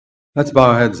Let's bow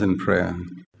our heads in prayer.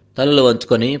 తలలు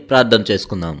వంచుకొని ప్రార్థన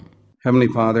చేసుకుందాం. Heavenly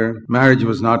Father, marriage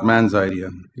was not man's idea,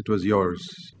 it was yours.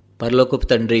 పరలోకపు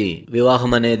తండ్రి,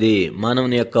 వివాహం అనేది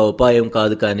మానవుని యొక్క ఉపాయం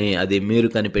కాదు, కానీ అది మీరు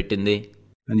కనిపెట్టింది.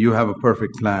 And you have a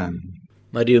perfect plan.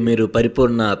 మరియు మీరు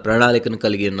పరిపూర్ణ ప్రణాళికను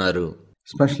కలిగి ఉన్నారు.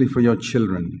 Especially for your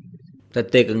children.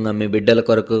 ప్రత్యేకంగా మీ బిడ్డల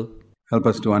కొరకు. Help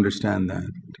us to understand that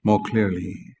more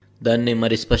clearly. దాన్ని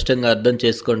మరి స్పష్టంగా అర్థం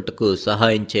చేసుకొనుటకు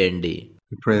సహాయం చేయండి.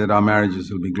 We pray that our marriages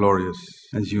will be glorious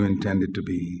as you intend it to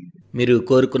be. మీరు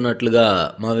కోరుకున్నట్లుగా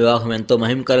మా వివాహం ఎంతో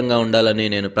మహిమకరంగా ఉండాలని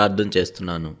నేను ప్రార్థన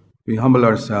చేస్తున్నాను. We humble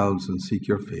ourselves and seek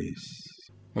your face.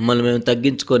 మమ్మల్ని మేము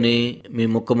తగ్గించుకొని మీ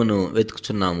ముఖమును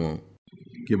వెతుకుచున్నాము.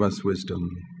 Give us wisdom.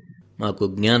 మాకు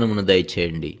జ్ఞానమును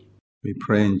దయచేయండి. We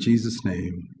pray in Jesus'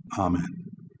 name. Amen.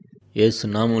 యేసు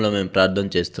నామములో మేము ప్రార్థన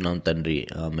చేస్తున్నాం తండ్రి.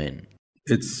 ఆమేన్.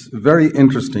 It's very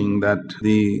interesting that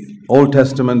the Old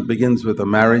Testament begins with a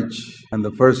marriage, and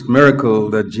the first miracle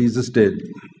that Jesus did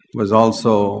was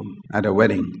also at a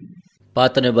wedding.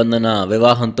 పాత నిబంధన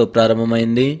వివాహంతో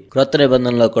ప్రారంభమైంది. క్రొత్త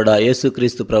నిబంధనలో కూడా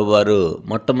యేసుక్రీస్తు ప్రభువారు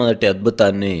మొట్టమొదటి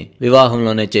అద్భుతాన్ని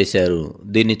వివాహంలోనే చేశారు.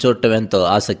 దీన్ని చూడటం ఎంతో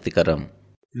ఆసక్తికరం.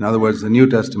 In other words, the New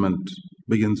Testament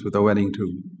begins with a wedding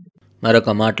too. మరొక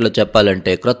మాటలో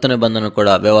చెప్పాలంటే క్రొత్త నిబంధన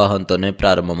కూడా వివాహంతోనే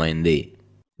ప్రారంభమైంది.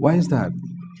 Why is that?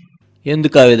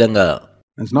 ఎందుకు ఆ విధంగా?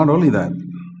 It's not only that.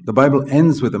 The Bible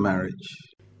ends with a marriage.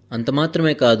 అంత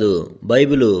మాత్రమే కాదు,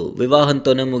 Bible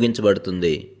వివాహంతోనే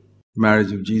ముగించబడుతుంది.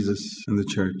 Marriage of Jesus and the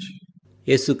church.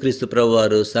 యేసుక్రీస్తు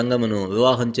ప్రభువారు సంఘమును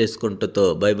వివాహం చేసుకుంటతో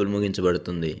Bible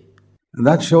ముగించబడుతుంది. And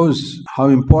that shows how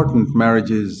important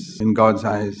marriage is in God's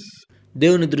eyes.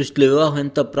 దేవుని దృష్టిలో వివాహం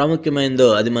ఎంత ప్రాముఖ్యమైందో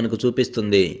అది మనకు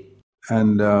చూపిస్తుంది.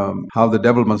 And how the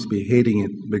devil must be hating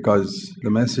it, because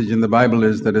the message in the Bible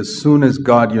is that as soon as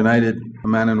God united a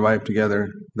man and wife together,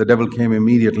 the devil came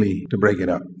immediately to break it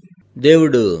up.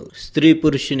 దేవుడు స్త్రీ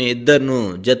పురుషుని ఇద్దరును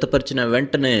జతపరిచిన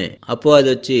వెంటనే అపవాది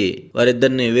వచ్చి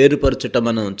వారిద్దరిని వేరుపరచుట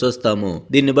మనం చూస్తాము.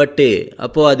 దీన్ని బట్టి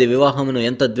అపవాది వివాహమును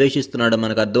ఎంత ద్వేషిస్తున్నాడో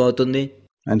మనకు అర్థమవుతుంది.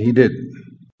 And he did.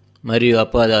 మరియు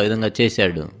అపవాది ఆ విధంగా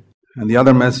చేశాడు. And the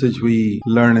other message we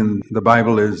learn in the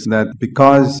Bible is that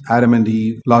because Adam and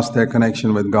Eve lost their connection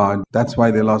with God, that's why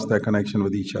they lost their connection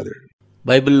with each other.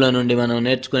 బైబిల్లో నుండి మనం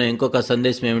నేర్చుకునే ఇంకొక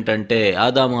సందేశం ఏమిటంటే,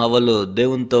 ఆదాము హవ్వలు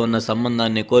దేవునితో ఉన్న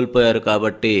సంబంధాన్ని కోల్పోయారు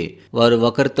కాబట్టి వారు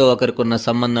ఒకరితో ఒకరికున్న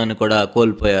సంబంధాన్ని కూడా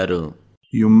కోల్పోయారు.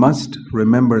 You must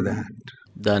remember that.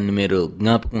 దాన్ని మీరు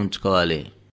జ్ఞాపకం ఉంచుకోవాలి.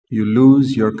 You lose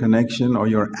your connection or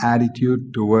your attitude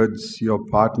towards your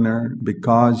partner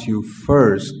because you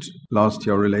first lost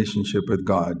your relationship with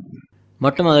God.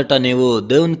 మొట్టమొదట నీవు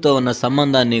దేవునితో ఉన్న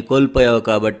సంబంధాన్ని కోల్పోయావు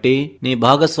కాబట్టి నీ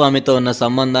భాగస్వామితో ఉన్న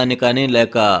సంబంధాన్ని కానీ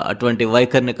లేక అటువంటి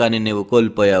వైఖరిని కానీ నీవు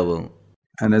కోల్పోయావు.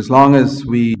 And as long as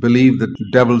we believe that the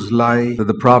devil's lie,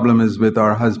 that the problem is with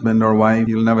our husband or wife,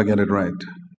 you'll never get it right.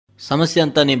 సమస్య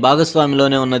అంతా నీ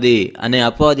భాగస్వామిలోనే ఉన్నది అనే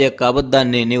అపవాది యొక్క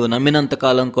అబద్ధాన్ని నీవు నమ్మినంత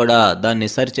కాలం కూడా దాన్ని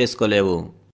సరి చేసుకోలేవు.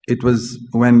 It was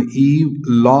when Eve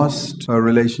lost her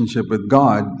relationship with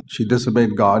God, she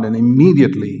disobeyed God, and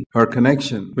immediately her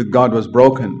connection with God was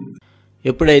broken.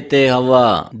 ఎప్పుడైతే హవ్వ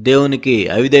దేవునికి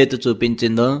అవిధేయత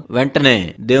చూపించిందో వెంటనే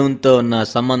దేవునితో ఉన్న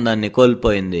సంబంధాన్ని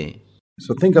కోల్పోయింది.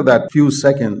 So think of that few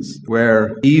seconds where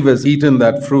Eve has eaten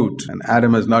that fruit and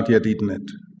Adam has not yet eaten it.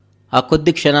 ఆ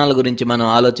కొద్ది క్షణాల గురించి మనం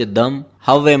ఆలోచిద్దాం.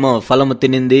 హవ్వేమో ఫలము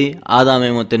తినింది,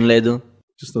 ఆదామేమో తినలేదు.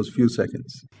 Just those few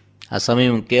seconds. ఆ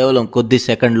సమయం కేవలం కొద్ది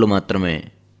సెకండ్లు మాత్రమే.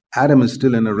 Adam is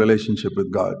still in a relationship with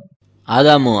God.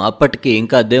 ఆదాము అప్పటికి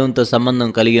ఇంకా దేవునితో సంబంధం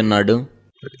కలిగి ఉన్నాడు.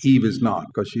 But Eve is not,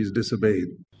 because she is disobeyed.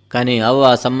 కానీ హవ్వ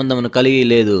ఆ సంబంధమును కలిగి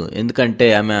లేదు, ఎందుకంటే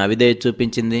ఆమె అవిధేయత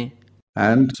చూపించింది.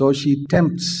 And so she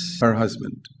tempts her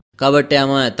husband. కాబట్టి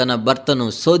ఆమె తన భర్తను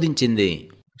శోధించింది.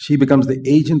 She becomes the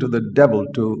agent of the devil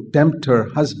to tempt her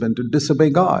husband to disobey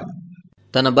God.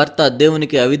 తన భర్త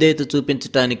దేవునికి అవిధేయత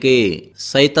చూపించటానికి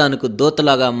సైతానుకు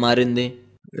దూతలాగా మారింది.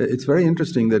 It's very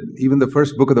interesting that even the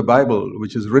first book of the Bible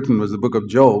which is written was the book of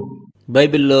Job.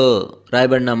 బైబిల్లో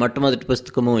రాయబడిన మొట్టమొదటి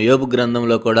పుస్తకము యోబు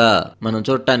గ్రంథంలో కూడా మనం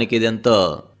చూడటానికి ఇది ఎంతో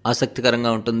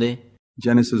ఆసక్తికరంగా ఉంటుంది.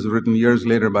 Genesis was written years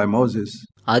later by Moses.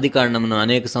 ఆదికాండమును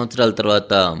అనేక సంవత్సరాల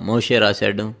తర్వాత మోషే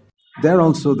రాశాడు. There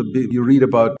also you read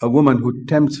about a woman who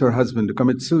tempts her husband to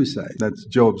commit suicide. That's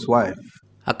Job's wife.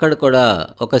 అక్కడ కూడా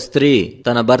ఒక స్త్రీ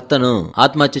తన భర్తను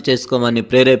ఆత్మహత్య చేసుకోమని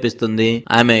ప్రేరేపిస్తుంది.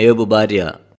 ఆమె యోబు భార్య.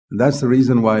 That's the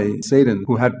reason why Satan,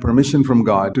 who had permission from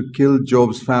God to kill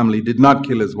Job's family, did not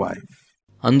kill his wife.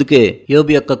 అందుకే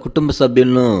యోబు యొక్క కుటుంబ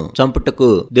సభ్యులను చంపుటకు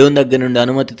దేవుని దగ్గర నుండి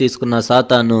అనుమతి తీసుకున్న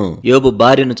సాతాను యోబు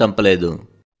భార్యను చంపలేదు.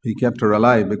 He kept her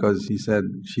alive because he said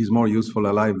she's more useful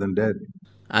alive than dead.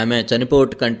 ఆమె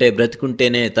చనిపోవట కంటే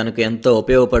బ్రతికుంటేనే తనకు ఎంతో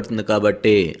ఉపయోగపడుతుంది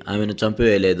కాబట్టి ఆమెను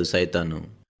చంపివేయలేదు సైతాను.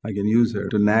 I can use her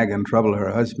to nag and trouble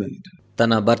her husband.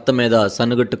 తన భర్త మీద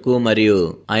సనుగుటకు మరియు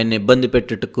ఆయన్ని ఇబ్బంది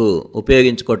పెట్టుటకు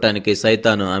ఉపయోగించుకోవటానికి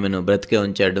సైతాను ఆమెను బ్రతికే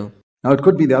ఉంచాడు. Now it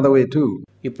could be the other way too.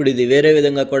 ఇప్పుడు ఇది వేరే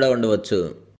విధంగా కూడా ఉండవచ్చు.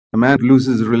 A man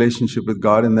loses his relationship with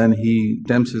God and then he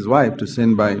tempts his wife to sin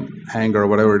by anger or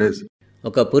whatever it is.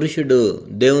 ఒక పురుషుడు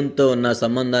దేవునితో ఉన్న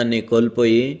సంబంధాన్ని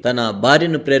కోల్పోయి తన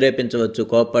భార్యను ప్రేరేపించవచ్చు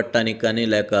కోపపడటానికి కానీ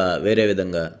లేక వేరే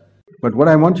విధంగా. But what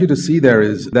I want you to see there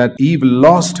is that Eve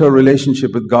lost her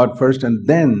relationship with God first and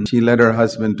then she led her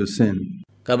husband to sin.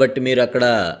 కాబట్టి మీరు అక్కడ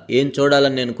ఏం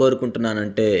చూడాలని నేను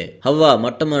కోరుకుంటున్నానంటే, హవ్వ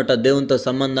మొట్టమొదట దేవునితో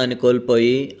సంబంధాన్ని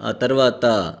కోల్పోయి ఆ తర్వాత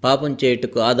పాపం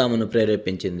చేయుటకు ఆదామును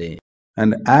ప్రేరేపించింది.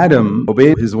 And Adam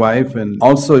obeyed his wife and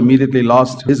also immediately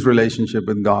lost his relationship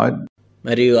with God.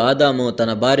 మరియు ఆదాము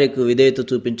తన భార్యకు విధేయత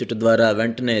చూపించుట ద్వారా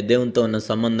వెంటనే దేవునితో ఉన్న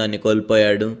సంబంధాన్ని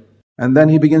కోల్పోయాడు. And then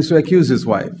he begins to accuse his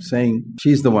wife, saying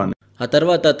she's the one. ఆ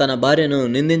తర్వాత తన భార్యను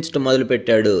నిందించడం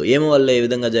మొదలుపెట్టాడు, ఏమి వల్ల ఈ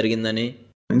విధంగా జరిగిందని.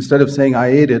 Instead of saying I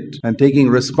ate it and taking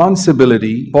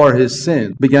responsibility for his sin,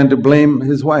 began to blame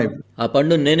his wife. ఆ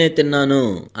పండు నేనే తిన్నాను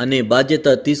అని బాధ్యత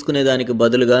తీసుకునేదానికి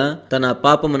బదులుగా తన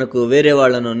పాపమునకు వేరే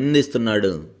వాళ్లను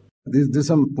నిందిస్తున్నాడు. There's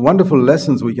some wonderful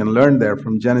lessons we can learn there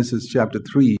from Genesis chapter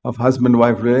 3 of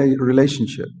husband-wife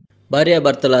relationship.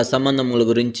 భార్యాభర్తల సంబంధముల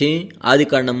గురించి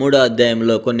ఆదికాండం 3వ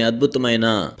అధ్యాయంలో కొన్ని అద్భుతమైన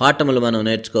పాఠములు మనం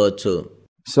నేర్చుకోవచ్చు.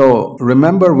 So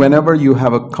remember, whenever you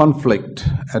have a conflict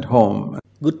at home,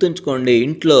 గుర్తుంచుకోండి,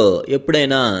 ఇంట్లో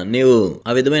ఎప్పుడైనా నీవు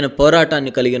ఆ విధమైన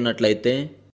పోరాటాన్ని కలిగి ఉన్నట్లయితే,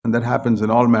 and that happens in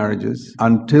all marriages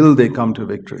until they come to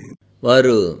victory.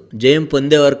 వారు జయం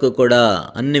పొందే వరకు కూడా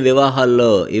అన్ని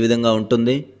వివాహాల్లో ఈ విధంగా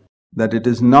ఉంటుంది. That it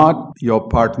is not your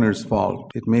partner's fault.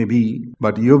 It may be,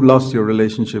 but you've lost your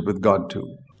relationship with God too.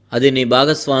 అది నీ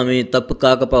భాగస్వామి తప్పు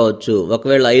కాకపోవచ్చు,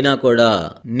 ఒకవేళ అయినా కూడా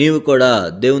నీవు కూడా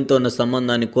దేవునితో ఉన్న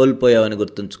సంబంధాన్ని కోల్పోయావని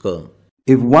గుర్తుంచుకో.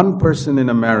 If one person in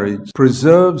a marriage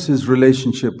preserves his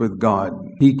relationship with God,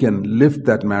 he can lift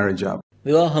that marriage up.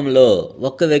 వివాహంలో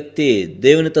ఒక్క వ్యక్తి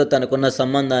దేవునితో తనకున్న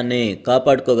సంబంధాన్ని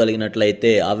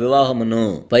కాపాడుకోగలిగినట్లయితే ఆ వివాహమును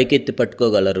పైకెత్తి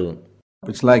పట్టుకోగలరు.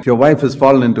 It's like your wife has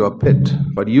fallen into a pit,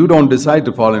 but you don't decide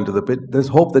to fall into the pit.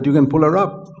 There's hope that you can pull her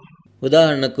up.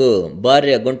 ఉదాహరణకు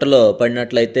భార్య గుంటలో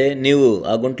పడినట్లయితే నీవు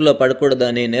ఆ గుంటలో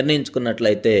పడకూడదని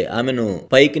నిర్ణయించుకున్నట్లయితే ఆమెను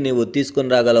పైకి నీవు తీసుకుని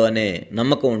రాగలవనే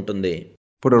నమ్మకం ఉంటుంది.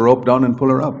 Put a rope down and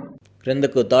pull her up.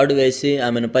 క్రిందకు తాడు వేసి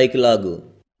ఆమెను పైకి లాగు.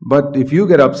 But if you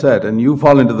get upset and you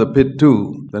fall into the pit too,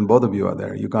 then both of you are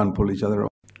there. You can't pull each other up.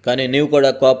 కానీ నీవు కూడా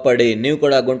కోప్పడి నీవు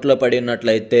కూడా గుంటలో పడి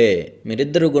ఉన్నట్లయితే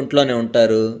మీరిద్దరూ గుంటలోనే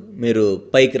ఉంటారు, మీరు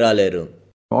పైకి రాలేరు.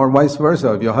 Or vice versa,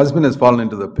 if your husband has fallen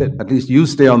into the pit, at least you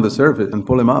stay on the surface and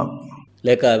pull him up.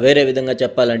 లేక వేరే విధంగా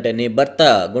చెప్పాలంటే నీ భర్త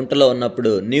గుంటలో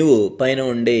ఉన్నప్పుడు నీవు పైన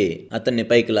ఉండి అతన్ని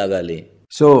పైకి లాగాలి.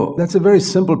 So that's a very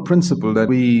simple principle that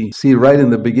we see right in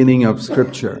the beginning of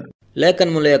scripture.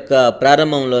 లేఖనముల యొక్క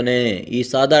ప్రారంభంలోనే ఈ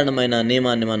సాధారణమైన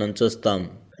నియమాన్ని మనం చూస్తాం.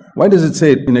 Why does it say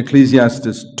in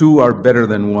Ecclesiastes 2 are better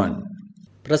than one?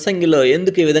 ప్రసంగిలో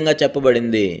ఎందుకు ఈ విధంగా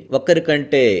చెప్పబడింది,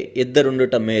 ఒక్కరికంటే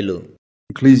ఇద్దరుండుట మేలు?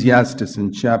 Ecclesiastes in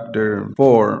chapter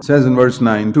 4 says in verse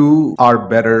 9, two are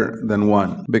better than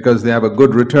one because they have a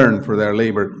good return for their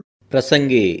labor.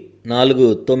 ప్రసంగి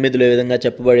 4:9 ఈ విధంగా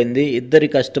చెప్పబడింది, ఇద్దరి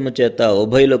కష్టము చేత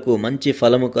ఉభయులకు మంచి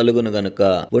ఫలము కలుగును గనుక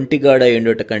ఒంటిగాడ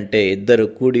ఎండుట కంటే ఇద్దరు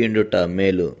కూడి ఎండుట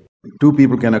మేలు. Two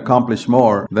people can accomplish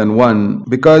more than one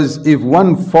because if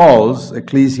one falls,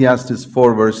 Ecclesiastes 4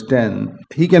 verse 10,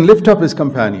 he can lift up his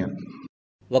companion.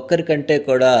 ఒక్కరికంటే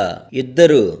కూడా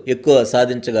ఇద్దరు ఎక్కువ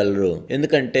సాధించగలరు,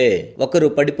 ఎందుకంటే ఒకరు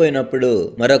పడిపోయినప్పుడు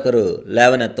మరొకరు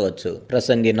లేవనెత్తవచ్చు.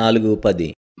 ప్రసంగి 4:10.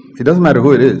 It doesn't matter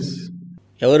who it is.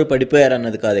 ఎవరు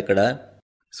పడిపోయారన్నది కాదు ఇక్కడ.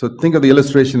 So think of the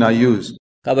illustration I used.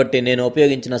 కాబట్టి నేను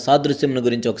ఉపయోగించిన సాదృశ్యం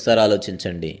గురించి ఒకసారి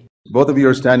ఆలోచించండి. Both of you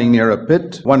are standing near a pit.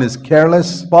 One is careless,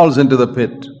 falls into the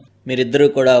pit. మీరిద్దరూ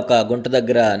కూడా ఒక గుంట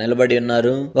దగ్గర నిలబడి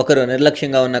ఉన్నారు. ఒకరు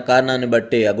నిర్లక్ష్యంగా ఉన్న కారణాన్ని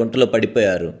బట్టి ఆ గుంటలో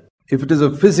పడిపోయారు. If it is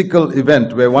a physical event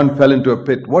where one fell into a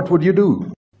pit, what would you do?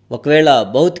 ఒకవేళ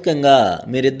భౌతికంగా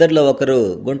మీరిద్దరిలో ఒకరు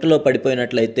గుంటలో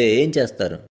పడిపోయినట్లయితే ఏం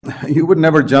చేస్తారు? You would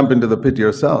never jump into the pit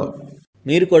yourself.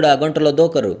 మీరు కూడా ఆ గుంటలో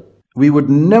దూకరు. We would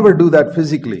never do that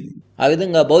physically. ఆ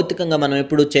విధంగా భౌతికంగా మనం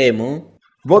ఎప్పుడూ చేయము.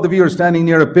 Both of you are standing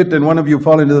near a pit and one of you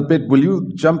fall into the pit. Will you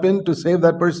jump in to save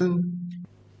that person?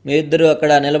 మీరిద్దరూ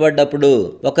అక్కడ నిలబడ్డప్పుడు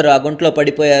ఒకరు ఆ గుంటలో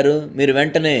పడిపోయారు, మీరు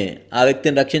వెంటనే ఆ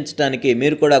వ్యక్తిని రక్షించడానికి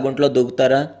మీరు కూడా ఆ గుంటలో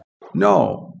దూకుతారా? No.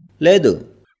 లేదు.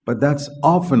 But that's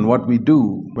often what we do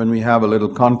when we have a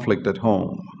little conflict at home.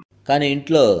 కానీ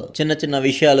ఇంట్లో చిన్న చిన్న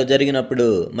విషయాలు జరిగినప్పుడు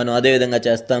మనం అదే విధంగా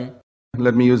చేస్తాం.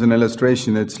 Let me use an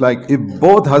illustration. It's like if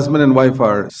both husband and wife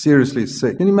are seriously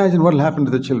sick. Can you imagine what will happen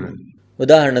to the children?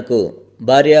 ఉదాహరణకు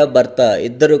భార్య భర్త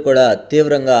ఇద్దరు కూడా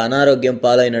తీవ్రంగా అనారోగ్యం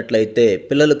పాలైనట్లయితే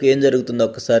పిల్లలకు ఏం జరుగుతుందో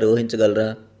ఒక్కసారి ఊహించగలరా?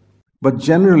 But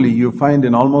generally you find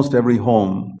in almost every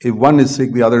home, if one is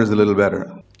sick, the other is a little better.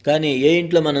 కానీ ఏ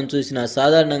ఇంట్లో మనం చూసినా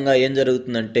సాధారణంగా ఏం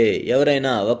జరుగుతుందంటే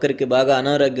ఎవరైనా ఒకరికి బాగా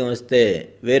అనారోగ్యం వస్తే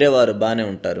వేరే వారు బానే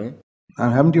ఉంటారు.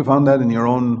 Haven't you found that in your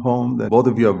own home, that both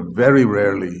of you are very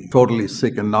rarely totally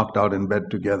sick and knocked out in bed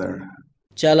together?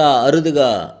 చాలా అరుదుగా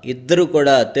ఇద్దరు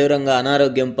కూడా తీవ్రంగా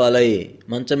అనారోగ్యం పాలై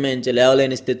మంచం నుంచి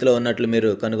లేవలేని స్థితిలో ఉన్నట్లు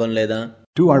మీరు కనుగొనలేదా?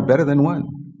 Two are better than one.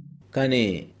 కానీ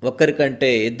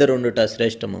ఒక్కరికంటే ఇద్దరు ఉండుట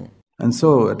శ్రేష్టము. And so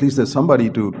at least there's somebody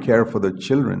to care for the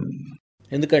children.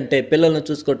 ఎందుకంటే పిల్లలను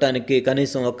చూసుకోవటానికి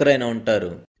కనీసం ఒక్కరైనా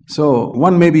ఉంటారు. So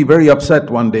one may be very upset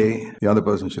one day, the other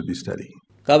person should be steady.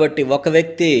 కాబట్టి ఒక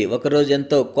వ్యక్తి ఒకరోజు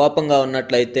ఎంతో కోపంగా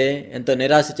ఉన్నట్లయితే, ఎంతో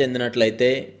నిరాశ చెందినట్లయితే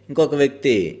ఇంకొక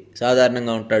వ్యక్తి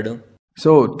సాధారణంగా ఉంటాడు.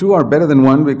 So two are better than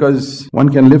one because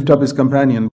one can lift up his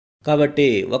companion. కాబట్టి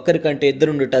ఒక్కరికంటే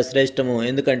ఇద్దరుండుట శ్రేష్టము,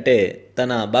 ఎందుకంటే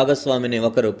తన భాగస్వామిని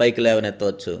ఒకరు పైకి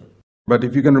లేవనెత్తవచ్చు. But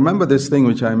if you can remember this thing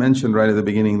which I mentioned right at the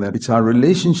beginning, that it's our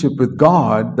relationship with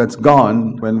God that's gone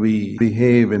when we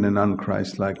behave in an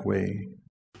un-Christ-like way.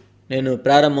 నేను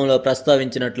ప్రారంభంలో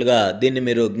ప్రస్తావించినట్లుగా దీన్ని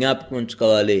మీరు జ్ఞాపకం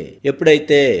ఉంచుకోవాలి.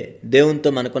 ఎప్పుడైతే దేవునితో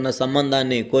మనకున్న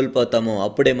సంబంధాన్ని కోల్పోతామో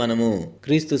అప్పుడే మనము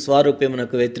క్రీస్తు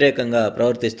స్వరూపమునకు వ్యతిరేకంగా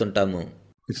ప్రవర్తిస్తుంటాము.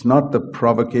 It's not the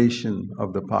provocation of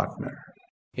the partner.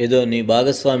 ఏదో నీ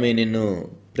భాగస్వామి నిన్ను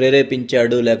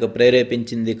ప్రేరేపించాడు లేక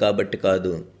ప్రేరేపించింది కాబట్టి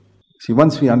కాదు. See,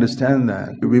 once we understand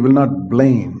that, we will not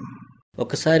blame.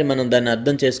 ఒకసారి మనం దాన్ని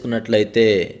అర్థం చేసుకున్నట్లయితే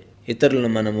ఇతరులను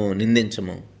మనము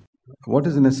నిందించము. What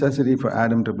is the necessity for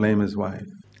Adam to blame his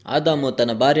wife? ఆదాము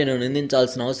తన భార్యను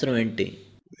నిందించాల్సిన అవసరం ఏంటి?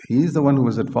 He is the one who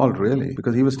was at fault, really,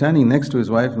 because he was standing next to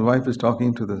his wife and the wife is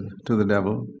talking to the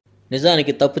devil.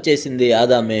 నిజానికి తప్పు చేసింది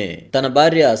ఆదామే. తన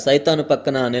భార్య సైతాను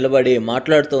పక్కన నిలబడి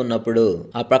మాట్లాడుతూ ఉన్నప్పుడు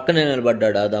ఆ పక్కనే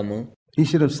నిలబడ్డాడు ఆదాము. He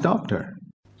should have stopped her.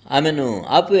 ఆమెను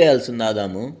ఆపివేయాల్సింది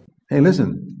ఆదాము. Hey, listen,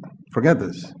 forget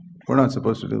this. We're not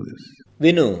supposed to do this.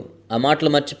 విను, ఆ మాటలు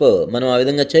మర్చిపో, మనం ఆ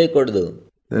విధంగా చేయకూడదు.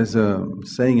 There's a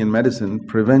saying in medicine,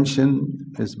 prevention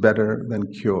is better than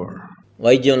cure.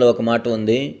 వైద్యంలో ఒక మాట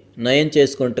ఉంది, నయం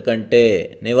చేసుకుంట కంటే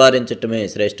నివారించటమే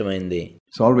శ్రేష్టమైంది.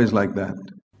 It's always like that.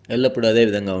 ఎల్లప్పుడూ అదే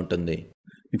విధంగా ఉంటుంది.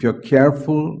 If you're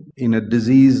careful in a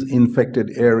disease-infected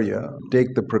area,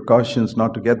 take the precautions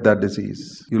not to get that disease,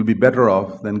 you'll be better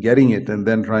off than getting it and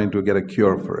then trying to get a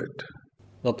cure for it.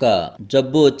 ఒక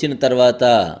జబ్బు వచ్చిన తర్వాత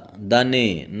దాన్ని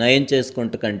నయం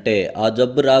చేసుకుంట కంటే ఆ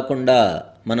జబ్బు రాకుండా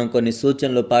మనం కొన్ని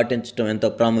సూచనలు పాటించడం ఎంతో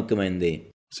ప్రాముఖ్యమైనది.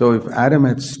 So if Adam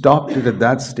had stopped it at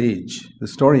that stage, the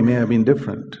story may have been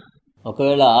different.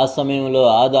 ఒకవేళ ఆ సమయంలో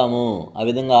ఆదాము ఆ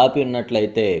విధంగా ఆపి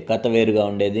ఉన్నట్లయితే కథ వేరుగా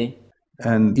ఉండేది.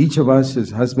 And each of us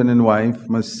as husband and wife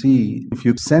must see, if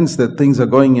you sense that things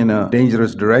are going in a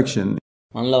dangerous direction,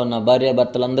 మనలో ఉన్న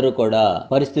భార్యాభర్తలందరూ కూడా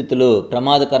పరిస్థితులు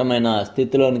ప్రమాదకరమైన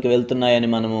స్థితిలోనికి వెళ్తున్నాయని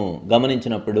మనము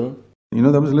గమనించినప్పుడు,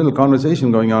 there was a little conversation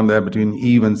going on there between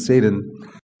Eve and Satan.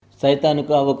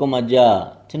 సైతానుకు అవ్వకు మధ్య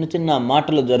చిన్న చిన్న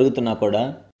మాటలు జరుగుతున్నా కూడా,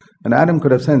 and Adam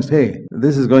could have sensed, hey,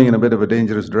 this is going in a bit of a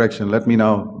dangerous direction, let me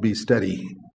now be steady.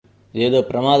 ఏదో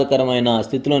ప్రమాదకరమైన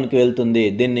స్థితిలోనికి వెళ్తుంది,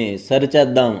 దీన్ని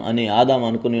సరిచేద్దాం అని ఆదాం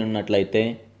అనుకుని ఉన్నట్లయితే,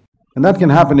 and that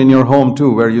can happen in your home too,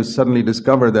 where you suddenly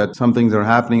discover that some things are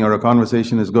happening or a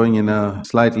conversation is going in a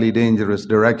slightly dangerous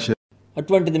direction.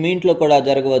 అటువంటిది మీ ఇంట్లో కూడా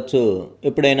జరగవచ్చు.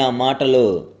 ఎప్పుడైనా మాటలు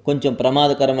కొంచెం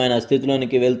ప్రమాదకరమైన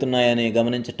స్థితిలోనికి వెళ్తున్నాయని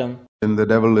గమనించటం, and the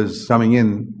devil is coming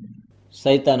in,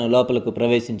 సైతాను లోపలకు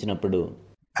ప్రవేశించినప్పుడు,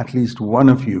 at least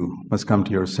one of you must come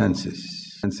to your senses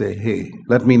and say, hey,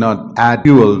 let me not add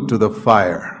fuel to the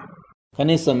fire.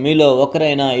 కనీసం మీలో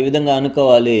ఒకరైనా ఈ విధంగా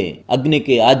అనుకోవాలి,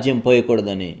 అగ్నికి ఆజ్యం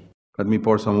పోయకూడదని. Let me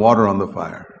pour some water on the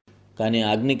fire. కానీ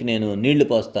అగ్నికి నేను నీళ్లు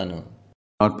పోస్తాను.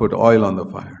 Not put oil on the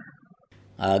fire.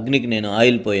 ఆ అగ్నికి నేను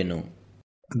oil పోయను.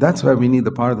 That's why we need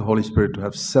the power of the Holy Spirit to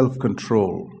have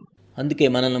self-control. అందుకే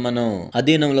మనల్ని మనం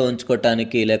అధీనంలో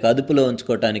ఉంచుకోవటానికి లేక అదుపులో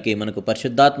ఉంచుకోవటానికి మనకు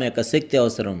పరిశుద్ధాత్మ యొక్క శక్తి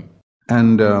అవసరం.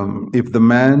 And if the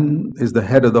man is the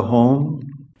head of the home,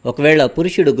 ఒకవేళ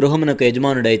పురుషుడు గృహమునకు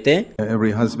యజమానుడైతే,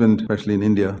 every husband, especially in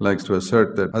India, likes to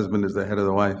assert that husband is the head of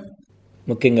the wife.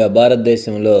 ముఖ్యంగా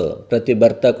భారతదేశంలో ప్రతి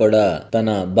భర్త కూడా తన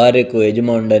భార్యకు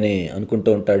యజమానుడని అనుకుంటూ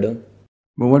ఉంటాడు.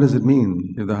 But what does it mean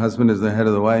if the husband is the head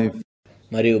of the wife?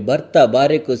 మరియు భర్త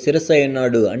భార్యకు శిరస్సు అయి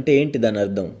ఉన్నాడు అంటే ఏంటి దాని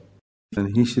అర్థం? And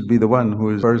he should be the one who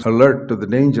is first alert to the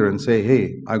danger and say, hey,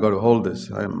 I got to hold this.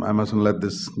 I mustn't let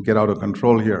this get out of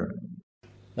control here.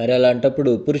 మరి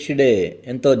అలాంటప్పుడు పురుషుడే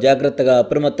ఎంతో జాగ్రత్తగా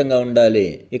అప్రమత్తంగా ఉండాలి.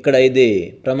 ఇక్కడ ఇది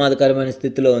ప్రమాదకరమైన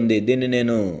స్థితిలో ఉంది, దీన్ని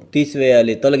నేను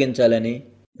తీసివేయాలి, తొలగించాలని.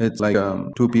 It's like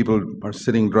two people are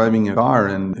sitting driving a car,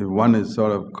 and if one is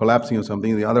sort of collapsing or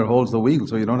something, the other holds the wheel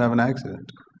so you don't have an accident.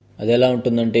 అది ఎలా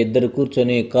ఉంటుందంటే ఇద్దరు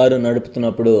కూర్చొని కారు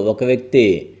నడుపుతున్నప్పుడు ఒక వ్యక్తి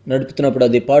నడుపుతున్నప్పుడు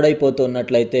అది పాడైపోతూ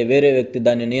ఉన్నట్లయితే వేరే వ్యక్తి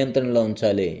దాన్ని నియంత్రణలో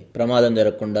ఉంచాలి, ప్రమాదం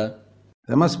జరగకుండా.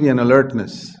 There must be an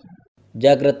alertness.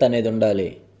 జాగ్రత్త అనేది ఉండాలి.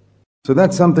 So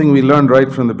that's something we learned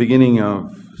right from the beginning of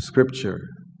Scripture.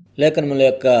 లేఖనముల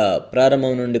యొక్క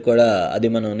ప్రారంభం నుండి కూడా అది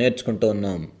మనం నేర్చుకుంటూ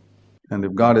ఉన్నాం. And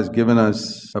if God has given us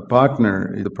a partner,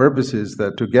 the purpose is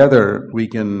that together we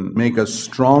can make a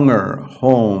stronger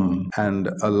home and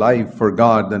a life for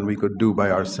God than we could do by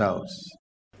ourselves.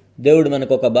 దేవుడు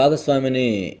మనకు ఒక భాగస్వామిని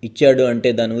ఇచ్చాడు అంటే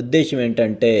దాని ఉద్దేశం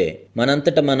ఏంటంటే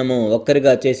మనంతట మనము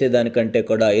ఒక్కరిగా చేసేదానికంటే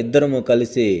కూడా ఇద్దరము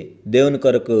కలిసి దేవుని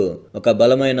కొరకు ఒక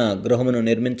బలమైన గృహమును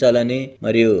నిర్మించాలని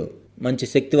మరియు మంచి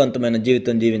శక్తివంతమైన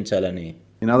జీవితం జీవించాలని.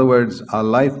 In other words, our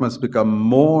life must become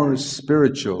more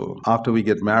spiritual after we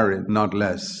get married, not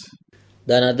less.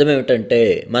 దాని అర్థం ఏమిటంటే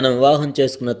మనం వివాహం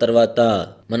చేసుకున్న తర్వాత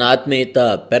మన ఆత్మీయత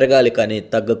పెరగాలి కానీ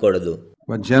తగ్గకూడదు.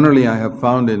 But generally I have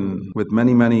found with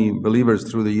many believers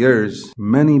through the years,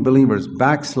 many believers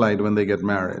backslide when they get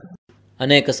married.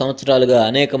 అనేక సంవత్సరాలుగా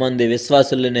అనేక మంది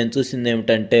విశ్వాసుల్ని నేను చూసింది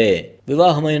ఏమిటంటే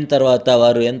వివాహమైన తర్వాత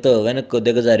వారు ఎంతో వెనక్కు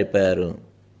దిగజారిపోయారు.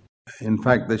 In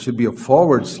fact, there should be a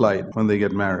forward slide when they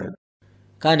get married.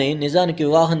 కానీ నిజానికి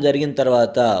వివాహం జరిగిన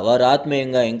తర్వాత వారు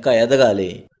ఆత్మీయంగా ఇంకా ఎదగాలి.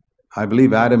 I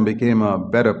believe Adam became a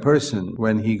better person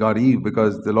when he got Eve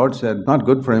because the Lord said not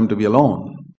good for him to be alone.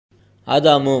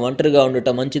 ఆదాము ఒంటరిగా ఉండట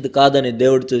మంచిది కాదని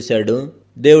దేవుడు చూశాడు.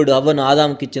 దేవుడు హవ్వను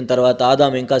ఆదాముకి ఇచ్చిన తర్వాత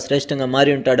ఆదాము ఇంకా శ్రేష్టంగా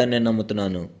మారి ఉంటాడని నేను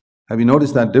నమ్ముతున్నాను. Have you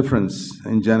noticed that difference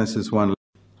in Genesis 1?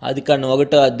 ఆదికాండం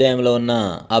 1వ అధ్యాయంలో ఉన్న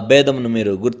ఆ భేదమును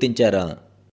మీరు గుర్తించారా?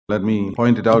 Let me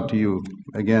point it out to you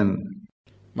again.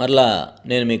 మరలా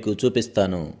నేను మీకు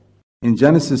చూపిస్తాను. In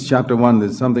Genesis chapter 1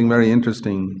 there's something very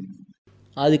interesting.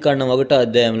 ఆదికాండం 1వ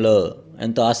అధ్యాయంలో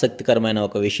ఎంతో ఆసక్తికరమైన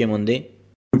ఒక విషయం ఉంది.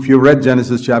 If you read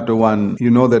Genesis chapter 1,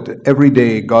 you know that every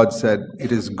day God said,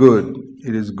 it is good,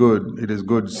 it is good, it is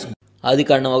good.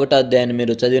 ఆదికాండం 1వ అధ్యాయాన్ని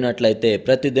మీరు చదివినట్లయితే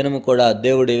ప్రతి దినము కూడా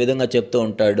దేవుడు ఈ విధంగా చెప్తూ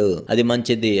ఉంటాడు, అది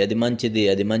మంచిది, అది మంచిది,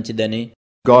 అది మంచిదని.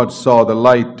 God saw the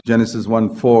light, Genesis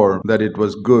 1:4, that it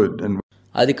was good. And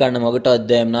ఆదికాండం 1వ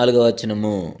అధ్యాయం 4వ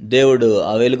వచనము, దేవుడు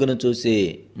ఆ వెలుగును చూసి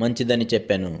మంచిదని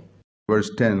చెప్పాను.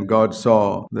 Verse 10, God saw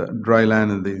the dry land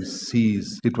and the seas,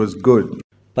 it was good.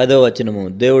 10వ వచనము,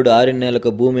 దేవుడు ఆరిన్నేలకు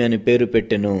భూమి అని పేరు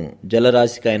పెట్టెను,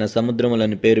 జలరాశికి అయిన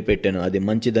సముద్రములని పేరు పెట్టెను, అది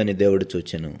మంచిదని దేవుడు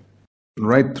చూచెను.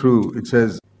 Right through it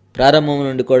says, ప్రారంభం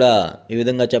నుండి కూడా ఈ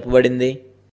విధంగా చెప్పబడింది.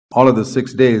 all of the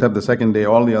 6 days, except the second day,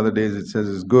 all the other days it says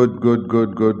is good, good, good,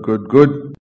 good, good, good.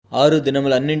 6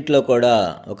 దినములన్నింటిలో కూడా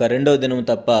ఒక రెండవ దినము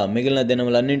తప్ప మిగిలిన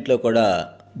దినములన్నింటిలో కూడా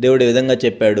దేవుడు ఈ విధంగా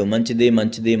చెప్పాడు, మంచిది,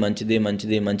 మంచిది, మంచిది,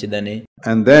 మంచిది, మంచిదని.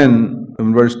 And then in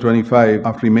verse 25,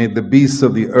 after he made the beasts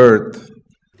of the earth,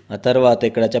 ఆ తర్వాత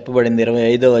ఇక్కడ చెప్పబడింది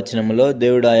 25వ వచనములో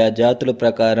దేవుడు ఆయా జాతుల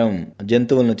ప్రకారం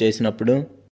జంతువులను చేసినప్పుడు,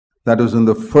 that was in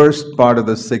the first part of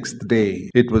the 6th day,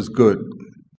 it was good.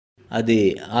 అది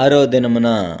 6వ దినమున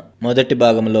మొదటి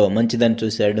భాగంలో మంచిదని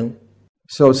చూశాడు.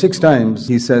 So 6 times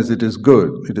he says it is good,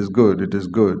 it is good, it is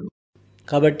good.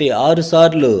 కాబట్టి 6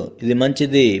 సార్లు ఇది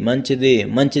మంచిది, మంచిది,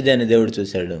 మంచిది అని దేవుడు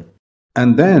చూశాడు.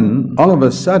 And then all of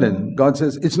a sudden God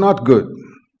says it's not good.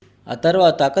 ఆ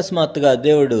తర్వాత అకస్మాత్తుగా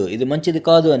దేవుడు ఇది మంచిది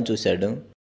కాదు అని చూశాడు.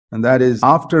 And that is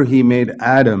after he made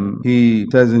Adam, he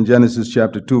says in Genesis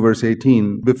chapter 2 verse 18,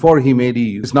 before he made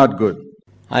Eve, it's not good.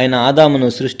 ఆయన ఆదామును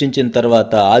సృష్టించిన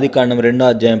తర్వాత ఆదికాండం 2వ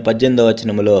అధ్యాయం 18వ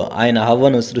వచనములో ఆయన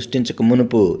హవ్వను సృష్టించక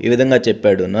మునుపు ఈ విధంగా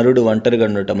చెప్పాడు, నరుడు ఒంటరిగా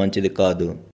ఉండటం మంచిది కాదు.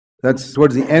 That's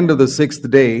towards the end of the 6th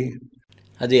day.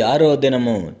 అది 6వ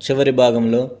దినము చివరి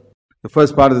భాగంలో. The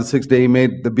first part of the 6th day he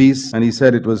made the beast and he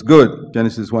said it was good.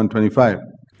 Genesis 1:25.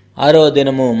 6వ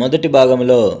దినము మొదటి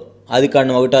భాగంలో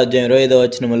ఆదికాండం 1వ అధ్యాయం 25వ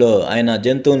వచనములో ఆయన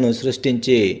జంతువులను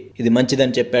సృష్టించి ఇది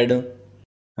మంచిదని చెప్పాడు.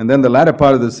 And then the latter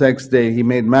part of the 6th day he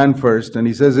made man first and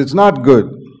he says it's not good.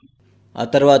 ఆ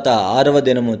తర్వాత 6వ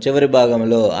దినము చివరి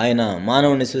భాగంలో ఆయన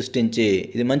మానవుని సృష్టించి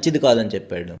ఇది మంచిది కాదని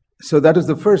చెప్పాడు. So that is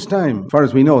the first time, as far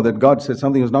as we know, that God said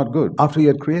something was not good after he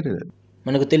had created it.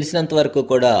 మనకు తెలిసినంత వరకు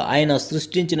కూడా ఆయన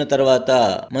సృష్టించిన తర్వాత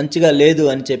మంచిగా లేదు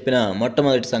అని చెప్పిన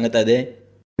మొట్టమొదటి సంగతి అదే.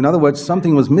 In other words,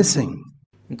 something was missing.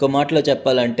 ఇంకో మాటలో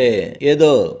చెప్పాలంటే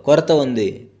ఏదో కొరత ఉంది.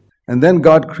 And then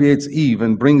God creates Eve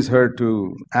and brings her to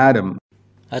Adam.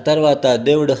 ఆ తర్వాత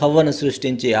దేవుడు హవ్వను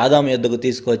సృష్టించి ఆదాము యొద్దకు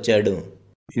తీసుకొచ్చాడు.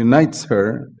 Unites her.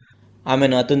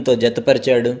 ఆమెను అతనితో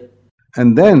జతపరిచాడు. And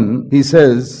then he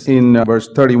says in verse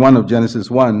 31 of Genesis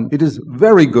 1, it is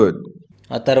very good.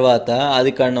 ఆ తర్వాత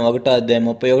ఆదికాండం 1వ అధ్యాయం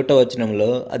 31వ వచనంలో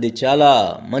అది చాలా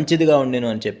మంచిదిగా ఉండెను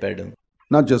అని చెప్పాడు.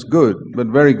 Not just good, but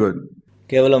very good.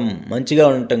 కేవలం మంచిగా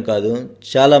ఉండటం కాదు,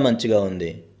 చాలా మంచిగా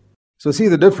ఉంది. So see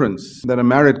the difference that a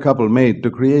married couple made to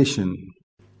creation.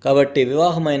 కాబట్టి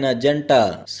వివాహమైన జంట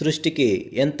సృష్టికి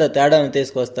ఎంత తేడాను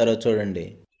తీసుకొస్తారో చూడండి.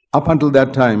 Up until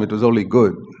that time, it was only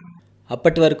good.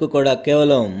 అప్పటి వరకు కూడా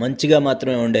కేవలం మంచిగా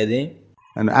మాత్రమే ఉండేది.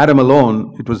 And Adam alone,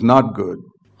 it was not good.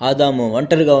 ఆదాము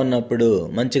ఒంటరిగా ఉన్నప్పుడు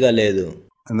మంచిగా లేదు.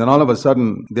 And then all of a sudden,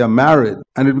 they are married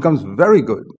and it becomes very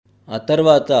good. ఆ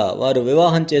తర్వాత వారు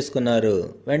వివాహం చేసుకున్నారు,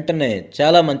 వెంటనే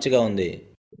చాలా మంచిగా ఉంది.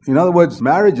 In other words,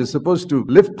 marriage is supposed to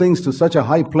lift things to such a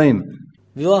high plane.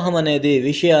 వివాహం అనేది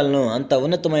విషయాలను అంత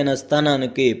ఉన్నతమైన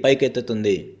స్థానానికి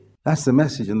పైకెత్తుతుంది. That's the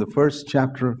message in the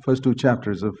first two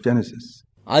chapters of Genesis.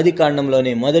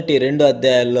 ఆదికాండంలోని మొదటి 2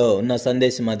 అధ్యాయాల్లో ఉన్న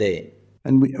సందేశం అదే.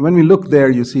 And when we look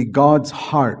there, you see God's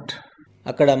heart.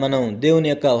 అక్కడ మనం దేవుని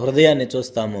యొక్క హృదయాన్ని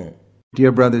చూస్తాము.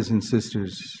 Dear brothers and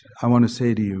sisters, I want to say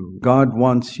to you, God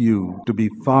wants you to be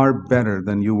far better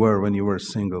than you were when you were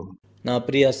single. నా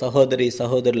ప్రియ సహోదరి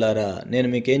సహోదరులారా, నేను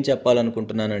మీకేం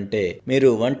చెప్పాలనుకుంటున్నానంటే, మీరు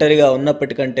ఒంటరిగా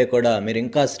ఉన్నప్పటికంటే కూడా మీరు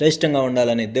ఇంకా శ్రేష్టంగా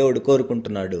ఉండాలని దేవుడు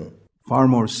కోరుకుంటున్నాడు. Far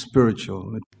more spiritual.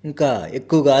 ఇంకా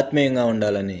ఎక్కువగా ఆత్మీయంగా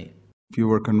ఉండాలని. If you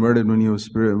were converted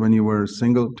when you were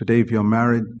single, today if you're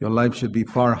married, your life should be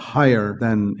far higher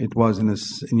than it was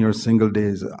in your single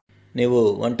days. నీవు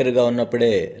ఒంటరిగా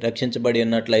ఉన్నప్పుడే రక్షించబడి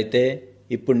ఉన్నట్లయితే,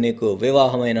 ఇప్పుడు నీకు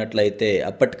వివాహమైనట్లయితే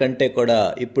అప్పటికంటే కూడా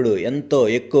ఇప్పుడు ఎంతో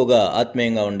ఎక్కువగా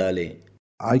ఆత్మీయంగా ఉండాలి.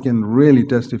 I can really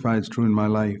testify it's true in my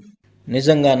life.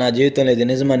 నిజంగా నా జీవితంలో ఇది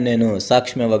నిజమని నేను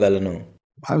సాక్ష్యం ఇవ్వగలను.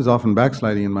 I was often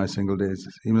backsliding in my single days,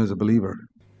 even as a believer.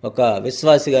 ఒక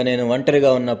విశ్వాసిగా నేను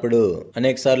ఒంటరిగా ఉన్నప్పుడు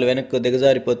అనేకసార్లు వెనక్కు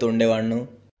దిగజారిపోతూ ఉండేవాణ్ణు.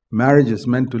 Marriage is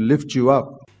meant to lift you up.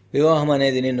 వివాహం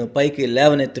అనేది నిన్ను పైకి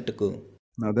లేవనెత్తుటకు.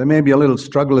 Now there may be a little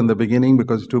struggle in the beginning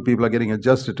because two people are getting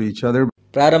adjusted to each other.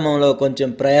 ప్రారంభంలో కొంచెం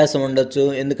ప్రయాసం ఉండొచ్చు,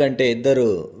 ఎందుకంటే ఇద్దరు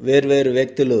వేర్వేరు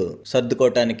వ్యక్తులు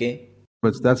సర్దుకోవటానికి.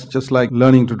 But that's just like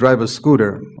learning to drive a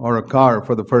scooter or a car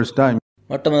for the first time.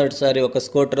 మొట్టమొదటిసారి ఒక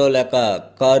స్కూటరో లేక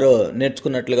కారో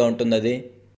నేర్చుకున్నట్లుగా ఉంటుంది అది.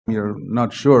 You're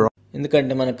not sure.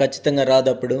 ఎందుకంటే మనకు ఖచ్చితంగా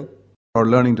రాదప్పుడు. Or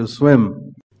learning to swim.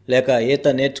 లేక ఈత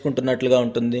నేర్చుకుంటున్నట్లుగా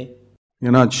ఉంటుంది.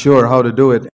 You're not sure how to do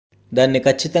it. దాన్ని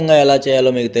ఖచ్చితంగా ఎలా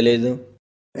చేయాలో మీకు తెలియదు.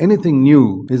 Anything new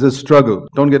is a struggle.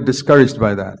 Don't get discouraged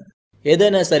by that.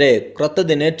 ఏదైనా సరే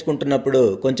క్రొత్తది నేర్చుకుంటున్నప్పుడు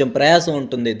కొంచెం ప్రయాసం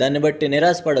ఉంటుంది, దాన్ని బట్టి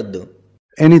నిరాశపడొద్దు.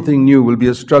 Anything new will be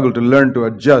a struggle to learn to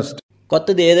adjust.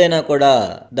 కొత్తది ఏదైనా కూడా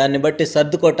దాన్ని బట్టి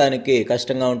సర్దుకోవటానికి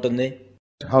కష్టంగా ఉంటుంది.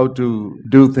 How to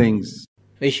do things.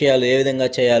 విషయాలు ఏ విధంగా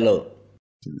చేయాలో.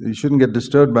 You shouldn't get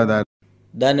disturbed by that.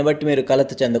 దాన్ని బట్టి మీరు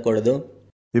కలత చెందకూడదు.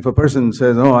 If a person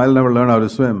says, "Oh, I'll never learn how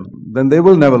to swim," then they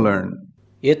will never learn.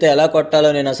 ఈత ఎలా కొట్టాలో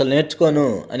నేను అసలు నేర్చుకోను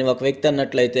అని ఒక వ్యక్తి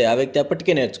అన్నట్లయితే ఆ వ్యక్తి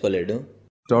ఎప్పటికీ నేర్చుకోలేడు.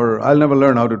 Or I'll never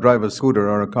learn how to drive a scooter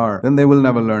or a car, then they will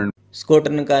never learn.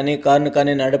 స్కూటర్ను కానీ కారును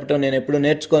కానీ నడపటం నేను ఎప్పుడు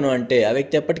నేర్చుకోను అంటే ఆ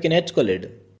వ్యక్తి ఎప్పటికీ నేర్చుకోలేడు.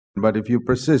 But if you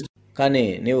persist, కానీ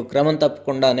నీవు క్రమం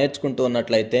తప్పకుండా నేర్చుకుంటూ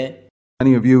ఉన్నట్లయితే,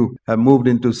 many of you have moved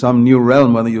into some new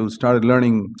realm, whether you started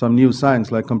learning some new science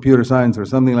like computer science or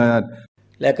something like that.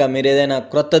 లేక మీరు ఏదైనా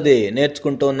క్రొత్తది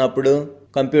నేర్చుకుంటూ ఉన్నప్పుడు,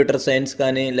 కంప్యూటర్ సైన్స్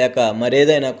కానీ లేక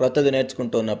మరేదైనా క్రొత్తది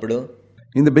నేర్చుకుంటూ ఉన్నప్పుడు,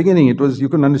 in the beginning you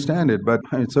couldn't understand it, but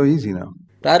it's so easy now.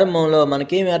 ప్రారంభంలో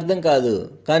మనకేమీ అర్థం కాదు,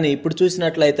 కానీ ఇప్పుడు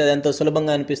చూసినట్లయితే అది ఎంతో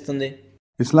సులభంగా అనిపిస్తుంది.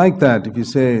 It's like that. If you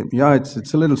say, yeah,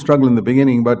 it's a little struggle in the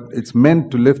beginning, but it's meant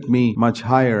to lift me much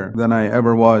higher than I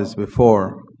ever was before.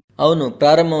 అవును,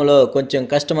 ప్రారంభంలో కొంచెం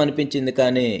కష్టం అనిపించింది,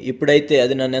 కానీ ఇప్పుడైతే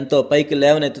అది నన్ను ఎంతో పైకి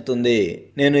లేవనెత్తుతుంది.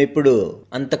 నేను ఇప్పుడు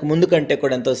అంతకు ముందు కంటే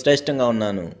కూడా ఎంతో శ్రేష్టంగా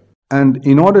ఉన్నాను. And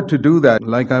in order to do that,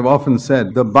 like I've often said,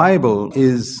 the Bible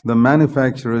is the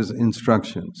manufacturer's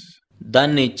instructions.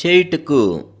 దాన్ని చేయుటకు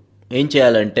ఏం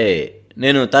చేయాలంటే,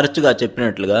 నేను తరచుగా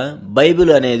చెప్పినట్లుగా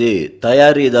బైబిల్ అనేది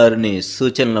తయారీదారుని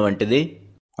సూచనల వంటిది.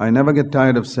 I never get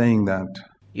tired of saying that.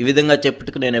 ఈ విధంగా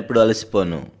చెప్పుటకు నేను ఎప్పుడు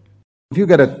అలసిపోను. If you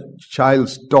get a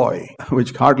child's toy,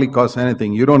 which hardly costs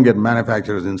anything, you don't get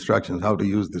manufacturer's instructions how to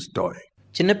use this toy.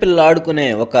 చిన్నపిల్లలు ఆడుకునే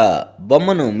ఒక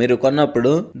బొమ్మను మీరు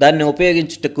కొన్నప్పుడు దాన్ని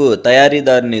ఉపయోగించుటకు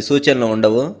తయారీదారుని సూచనలు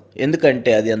ఉండవు,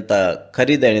 ఎందుకంటే అది అంత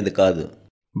ఖరీదైనది కాదు.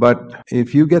 But if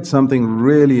you get something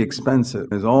really expensive,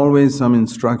 there's always some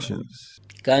instructions.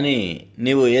 కానీ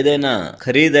నీవు ఏదైనా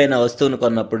ఖరీదైన వస్తువును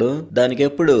కొన్నప్పుడు దానికి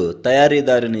ఎప్పుడు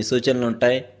తయారీదారుని సూచనలు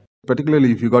ఉంటాయి.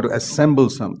 Particularly if you got to assemble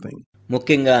something.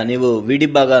 ముఖ్యంగా నీవు విడి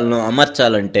భాగాలను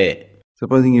అమర్చాలంటే.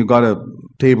 Supposing you got a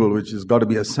table which has got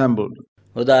to be assembled.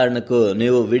 ఉదాహరణకు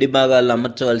నీవు విడి భాగాలను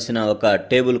అమర్చవలసిన ఒక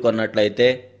table కొన్నట్లయితే,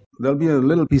 there'll be a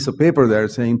little piece of paper there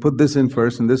saying put this in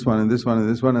first and this one and this one and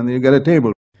this one, and then you get a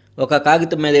table. ఒక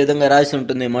కాగితం మీద ఈ విధంగా రాసి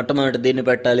ఉంటుంది, మొట్టమొదటి దీన్ని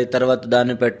పెట్టాలి, తర్వాత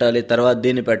దాన్ని పెట్టాలి, తర్వాత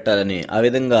దీన్ని పెట్టాలని. ఆ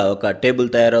విధంగా ఒక టేబుల్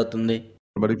తయారవుతుంది.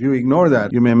 But if you ignore that,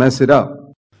 you may mess it up.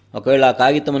 ఒకవేళ ఆ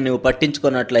కాగితం నీవు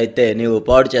పట్టించుకున్నట్లయితే నీవు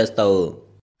పాడు చేస్తావు.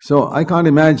 So I can't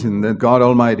imagine that God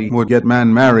Almighty would get man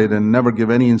married and never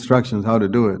give any instructions how to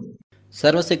do it.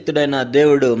 సర్వశక్తుడైన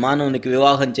దేవుడు మానవునికి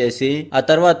వివాహం చేసి ఆ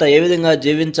తర్వాత ఏ విధంగా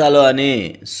జీవించాలో అని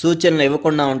సూచనలు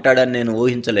ఇవ్వకుండా ఉంటాడని నేను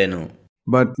ఊహించలేను.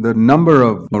 But the number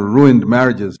of ruined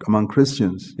marriages among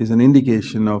Christians is an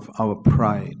indication of our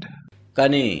pride.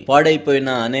 కానీ పాడైపోయిన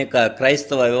అనేక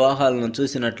క్రైస్తవ వివాహాలను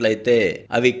చూసినట్లయితే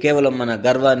అవి కేవలం మన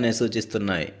గర్వాన్నే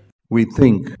సూచిస్తున్నాయి. We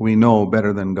think we know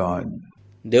better than God.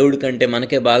 దేవుడి కంటే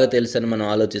మనకే బాగా తెలుసని మనం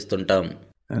ఆలోచిస్తుంటాం.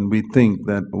 And we think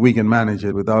that we can manage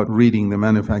it without reading the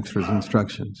manufacturer's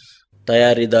instructions.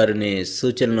 తయారీదారుని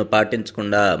సూచనలను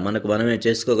పాటించకుండా మనకు మనమే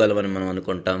చేసుకోగలమని మనం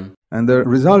అనుకుంటాం. And the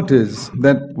result is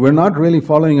that we're not really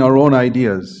following our own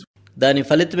ideas. దాని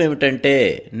ఫలితం ఏమిటంటే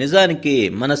నిజానికి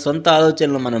మన సొంత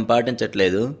ఆలోచనలు మనం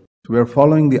పాటించట్లేదు. We are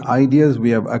following the ideas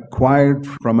we have acquired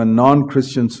from a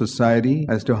non-Christian society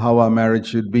as to how our marriage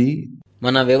should be.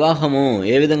 మన వివాహము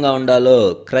ఏ విధంగా ఉండాలో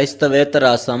క్రైస్తవేతర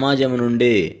సమాజం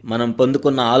నుండి మనం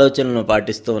పొందుకున్న ఆలోచనలను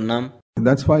పాటిస్తూ ఉన్నాం.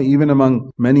 That's why even among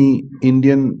many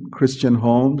Indian Christian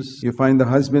homes, you find the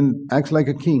husband acts like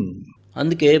a king.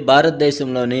 అందుకే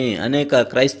భారతదేశంలోని అనేక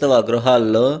క్రైస్తవ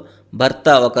గృహాల్లో భర్త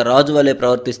ఒక రాజు వలె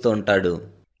ప్రవర్తిస్తూ ఉంటాడు.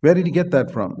 Where did he get that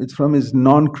from? It's from his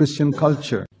non-Christian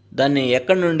culture. దాన్ని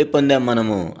ఎక్కడి నుండి పొందాం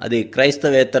మనము? అది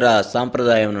క్రైస్తవేతర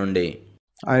సాంప్రదాయం నుండి.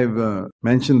 I've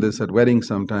mentioned this at weddings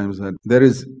sometimes, that there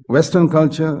is Western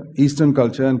culture, Eastern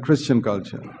culture and Christian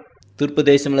culture. తూర్పు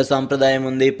దేశంలో సాంప్రదాయం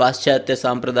ఉంది, పాశ్చాత్య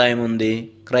సాంప్రదాయం ఉంది,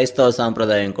 క్రైస్తవ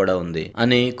సాంప్రదాయం కూడా ఉంది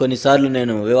అని కొన్నిసార్లు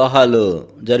నేను వివాహాలు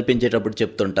జరిపించేటప్పుడు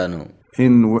చెప్తుంటాను.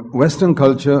 In Western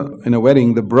culture, in a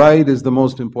wedding, the bride is the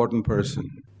most important person.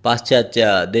 పాశ్చాత్య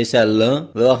దేశాల్లో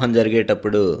వివాహం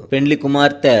జరిగేటప్పుడు పెండ్లి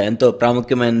కుమార్తె ఎంతో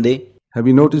ప్రాముఖ్యమైనది. Have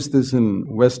you noticed this in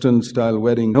Western style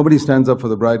wedding? Nobody stands up for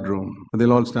the bridegroom, but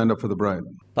they'll all stand up for the bride.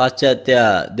 పాశ్చాత్య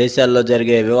దేశాల్లో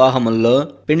జరిగే వివాహముల్లో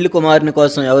పెండ్లి కుమారుని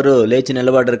కోసం ఎవరు లేచి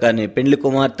నిలబడరు, కానీ పెండ్లి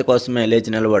కుమార్తె కోసమే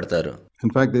లేచి నిలబడతారు.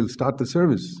 In fact, they'll start the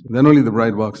service, then only the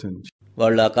bride walks in.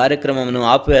 వాళ్ళు ఆ కార్యక్రమమును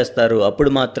ఆపివేస్తారు,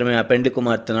 అప్పుడు మాత్రమే ఆ పెండ్లి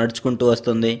కుమార్తె నడుచుకుంటూ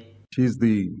వస్తుంది. She's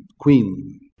the queen.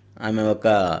 ఆమె ఒక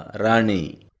రాణి.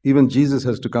 Even Jesus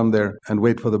has to come there and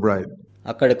wait for the bride.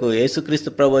 అక్కడకు యేసుక్రీస్తు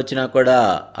ప్రభు వచ్చినా కూడా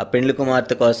ఆ పెండ్లి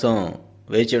కుమార్తె కోసం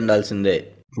వేచి ఉండాల్సిందే.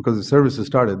 Because the service has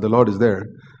started, the Lord is there.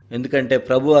 ఎందుకంటే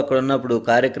ప్రభు అక్కడ ఉన్నప్పుడు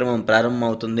కార్యక్రమం ప్రారంభం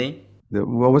అవుతుంది.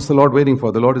 What's the Lord waiting for?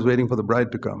 The Lord is waiting for the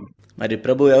bride to come. మరి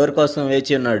ప్రభు ఎవరి కోసం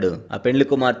వేచి ఉన్నాడు? ఆ పెండ్లి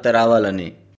కుమార్తె రావాలని.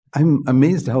 I'm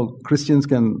amazed how Christians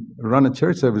can run a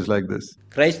church service like this.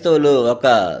 క్రైస్తవులు ఒక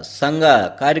సంఘ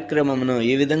కార్యక్రమమును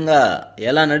ఈ విధంగా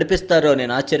ఎలా నడిపిస్తారో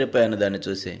నేను ఆశ్చర్యపోయాను దాన్ని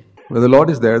చూసి. Where the Lord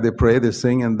is there, they pray, they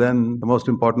sing, and then the most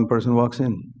important person walks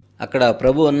in. అక్కడ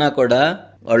ప్రభు ఉన్నా కూడా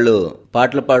వాళ్ళు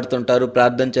పాటలు పాడుతుంటారు,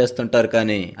 ప్రార్థన చేస్తుంటారు,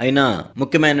 కానీ అయినా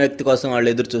ముఖ్యమైన వ్యక్తి కోసం వాళ్ళు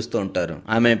ఎదురు చూస్తూ ఉంటారు.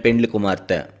 ఆమె పెండ్లి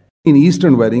కుమార్తె. In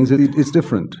Eastern weddings, it's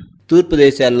different. తూర్పు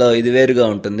దేశాల్లో ఇది వేరుగా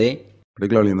ఉంటుంది.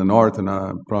 Particularly in the north and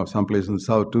some place in the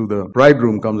south too, the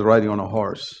bridegroom comes riding on a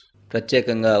horse.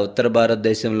 ప్రత్యేకంగా ఉత్తర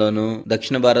భారతదేశంలోను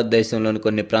దక్షిణ భారతదేశంలోను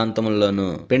కొన్ని ప్రాంతముల్లోనూ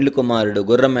పెండ్లి కుమారుడు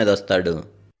గుర్రం మీద వస్తాడు.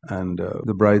 And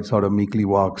the bride sort of meekly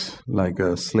walks like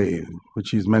a slave, which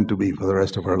she's meant to be for the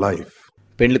rest of her life.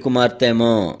 పెండ్లి కుమార్తె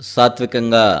ఏమో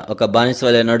సాత్వికంగా ఒక బానిస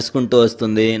వలె నడుచుకుంటూ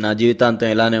వస్తుంది, నా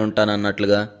జీవితాంతం ఇలానే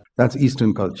ఉంటానన్నట్లుగా. That's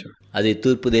Eastern culture. అది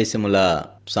తూర్పు దేశముల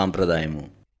సాంప్రదాయము.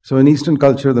 So in Eastern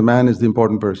culture, the man is the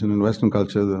important person. In Western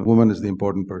culture, the woman is the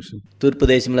important person. తూర్పు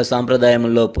దేశముల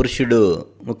సాంప్రదాయములో పురుషుడు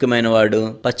ముఖ్యమైన వాడు,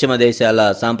 పశ్చిమ దేశాల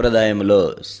సాంప్రదాయములో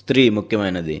స్త్రీ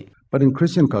ముఖ్యమైనది. But in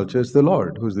Christian culture, it's the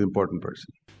Lord who's the important person.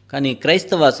 కానీ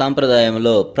క్రైస్తవ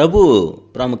సాంప్రదాయంలో ప్రభువు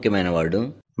ప్రాముఖ్యమైన వాడు.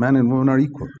 Man and woman are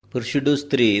equal. పురుషుడు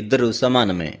స్త్రీ ఇద్దరు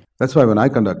సమానమే. That's why when I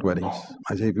conduct weddings,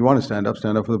 I say, if you want to stand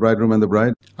up for the bridegroom and the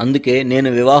bride. అందుకే నేను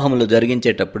వివాహములు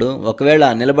జరిగించేటప్పుడు ఒకవేళ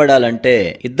నిలబడాలంటే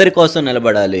ఇద్దరి కోసం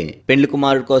నిలబడాలి, పెండ్లి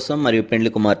కుమారుడు కోసం మరియు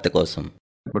పెండ్లి కుమార్తె కోసం.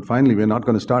 But finally, we're not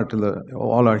going to start till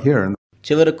all are here.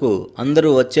 చివరకు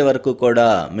అందరూ వచ్చే వరకు కూడా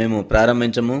మేము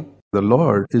ప్రారంభించము. The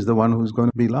Lord is the one who's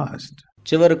going to be last.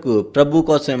 చివరకు ప్రభు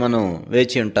కోసం మనం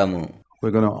వేచి ఉంటాము.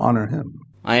 We're going to honor him.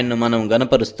 ఆయన్ను మనం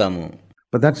గణపరుస్తాము.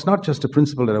 But that's not just a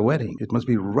principle at a wedding. It must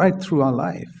be right through our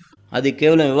life. అది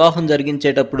కేవలం వివాహం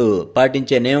జరిగించేటప్పుడు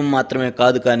పాటించే నియమం మాత్రమే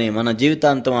కాదు, కానీ మన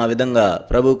జీవితాంతం ఆ విధంగా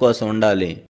ప్రభు కోసం ఉండాలి.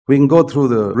 We can go through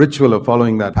the ritual of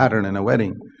following that pattern in a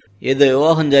wedding. ఏదో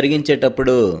వివాహం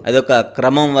జరిగించేటప్పుడు అదొక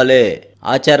క్రమం వలె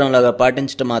ఆచారంలాగా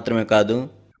పాటించడం మాత్రమే కాదు.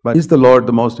 But is the Lord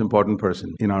the most important person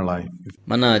in our life?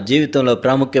 మన జీవితంలో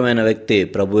ప్రాముఖ్యమైన వ్యక్తి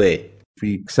ప్రభువే. If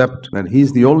we accept that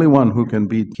he's the only one who can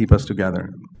keep us together.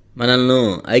 మనల్ని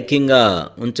ఐక్యంగా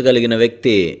ఉంచగలిగిన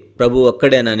వ్యక్తి ప్రభు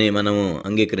ఒక్కడేనని మనము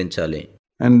అంగీకరించాలి.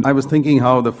 And I was thinking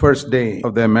how the first day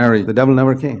of their marriage, the devil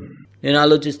never came. నేను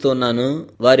ఆలోచిస్తూ ఉన్నాను,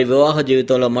 వారి వివాహ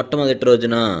జీవితంలో మొట్టమొదటి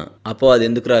రోజున అపవాది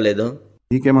ఎందుకు రాలేదు?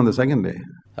 He came on the second day.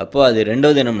 అపవాది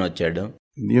రెండో దినం వచ్చాడు.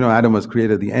 Adam was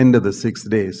created at the end of the 6th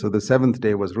day, so the 7th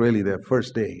day was really their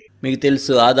first day. మీకు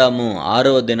తెలుసు ఆదాము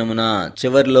 6వ దినమున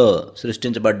చివర్లో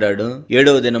సృష్టించబడ్డాడు,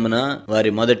 7వ దినమున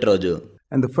వారి మొదటి రోజు.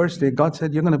 And the first day God said,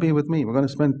 you're going to be with me, we're going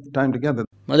to spend time together.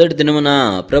 మొదటి దినమున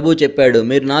ప్రభు చెప్పాడు,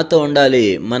 మీరు నాతో ఉండాలి,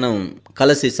 మనం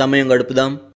కలిసి సమయం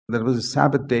గడుపుదాం. That was a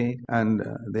Sabbath day, and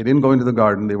they didn't go into the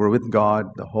garden, they were with God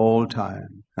the whole time,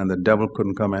 and the devil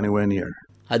couldn't come anywhere near.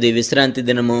 అది విశ్రాంతి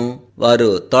దినము, వారు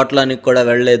తోటలోనికి కూడా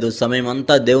వెళ్ళలేదు, సమయం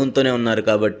అంతా దేవునితోనే ఉన్నారు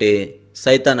కాబట్టి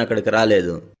సైతాన్ అక్కడికి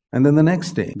రాలేదు. And then the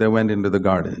next day they went into the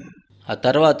garden. ఆ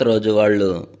తర్వాత రోజు వాళ్ళు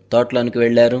తోటలోనికి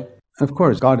వెళ్ళారు. Of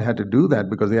course God had to do that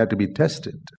because they had to be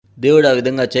tested. దేవుడు ఆ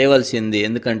విధంగా చేయవలసింది,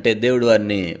 ఎందుకంటే దేవుడు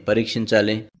వారిని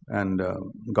పరీక్షించాలి. And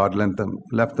God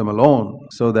left them alone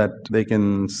so that they can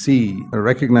see or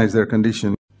recognize their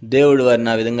condition. దేవుడు వారిని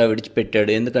ఆ విధంగా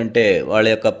విడిచిపెట్టాడు, ఎందుకంటే వాళ్ళ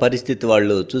యొక్క పరిస్థితి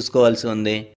వాళ్ళు చూసుకోవాల్సి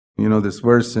ఉంది. This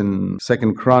verse in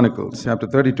 2 Chronicles chapter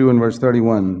 32 and verse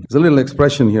 31. There's a little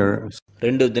expression here.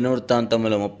 2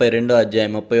 దినవృత్తాంతములు 32వ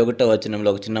అధ్యాయం 31వ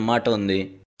వచనంలో ఒక చిన్న మాట ఉంది.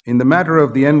 In the matter of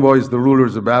the envoys, the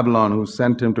rulers of Babylon, who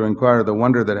sent him to inquire the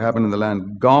wonder that happened in the land,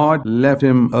 God left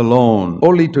him alone,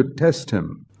 only to test him.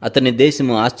 అతని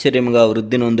దేశము ఆశ్చర్యముగా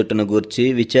వృద్ధి నొందుటను గూర్చి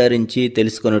విచారించి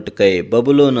తెలుసుకొనుటకై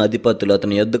బబులోను అధిపతులు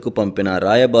అతని యొద్దకు పంపిన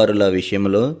రాయబారుల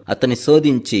విషయములో అతని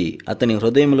శోధించి అతని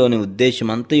హృదయంలోని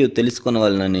ఉద్దేశమంతయు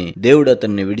తెలుసుకొనవలనని దేవుడు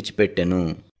అతన్ని విడిచిపెట్టెను.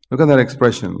 Look at that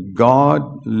expression. God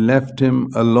left him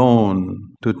alone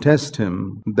to test him,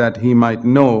 that he might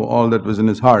know all that was in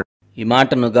his heart. ఈ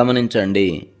మాటను గమనించండి.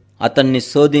 అతన్ని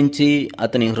శోధించి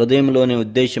అతని హృదయంలోని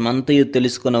ఉద్దేశం అంతయు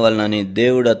తెలుసుకొనవలనని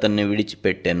దేవుడు అతన్ని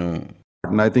విడిచిపెట్టెను.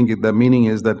 And I think the meaning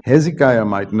is that Hezekiah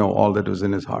might know all that was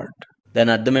in his heart.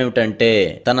 దాని అర్థం ఏమిటంటే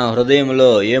తన హృదయంలో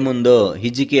ఏముందో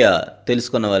హిజ్కియా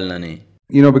తెలుసుకొనవలనని.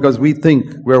 Because we think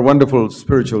we're wonderful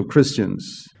spiritual Christians.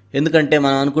 ఎందుకంటే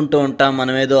మనం అనుకుంటూ ఉంటాం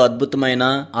మనమేదో అద్భుతమైన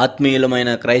ఆత్మీయులమైన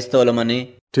క్రైస్తవులమని.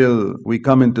 Till we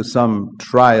come into some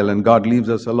trial and God leaves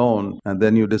us alone, and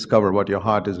then you discover what your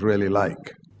heart is really like.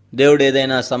 దేవుడు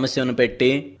ఏదైనా సమస్యను పెట్టి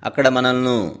అక్కడ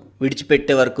మనల్ని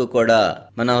విడిచిపెట్టే వరకు కూడా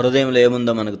మన హృదయంలో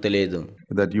ఏముందో మనకు తెలియదు.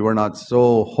 That you are not so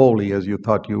holy as you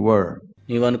thought you were.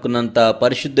 నీవు అనుకున్నంత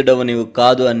పరిశుద్ధుడవు నీవు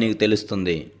కాదు అని నీకు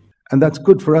తెలుస్తుంది. And that's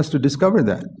good for us to discover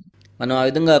that. మనం ఆ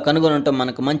విధంగా కనుగొనటం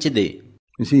మనకు మంచిది.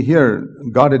 You see, here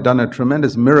God had done a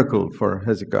tremendous miracle for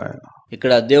Hezekiah.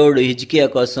 ఇక్కడ దేవుడు హిజ్కియా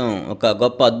కోసం ఒక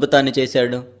గొప్ప అద్భుతాన్ని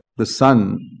చేశాడు. The sun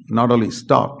not only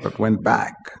stopped but went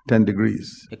back 10 degrees.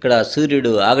 ఇక్కడ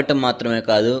సూర్యుడు ఆగటం మాత్రమే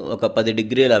కాదు, ఒక 10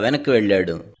 డిగ్రీల వెనక్కి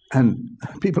వెళ్ళాడు. And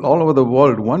people all over the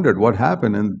world wondered what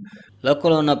happened, and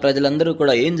లోకంలో ఉన్న ప్రజలందరూ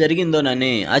కూడా ఏం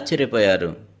జరిగిందోనని ఆశ్చర్యపోయారు.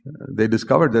 They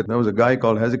discovered that there was a guy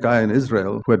called Hezekiah in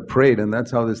Israel who had prayed, and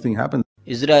that's how this thing happened.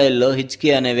 ఇజ్రాయెల్లో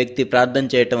హిజ్కియా అనే వ్యక్తి ప్రార్థన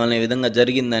చేయటం వల్ల ఈ విధంగా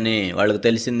జరిగిందని వాళ్ళకు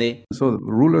తెలిసింది. So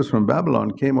the rulers from Babylon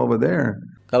came over there.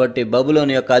 కాబట్టి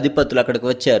బబులోను యొక్క అధిపతులు అక్కడికి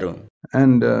వచ్చారు.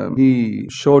 And he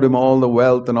showed him all the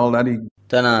wealth and all that. He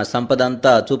తన సంపద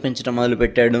అంతా చూపించడం మొదలు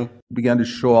పెట్టాడు. Began to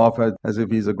show off as if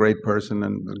he's a great person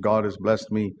and God has blessed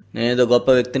me. నేనేదో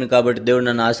గొప్ప వ్యక్తిని కాబట్టి దేవుడు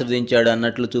నన్ను ఆశీర్వదించాడు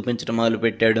అన్నట్లు చూపించడం మొదలు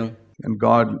పెట్టాడు. And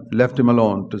God left him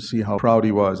alone to see how proud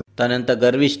he was. తనెంత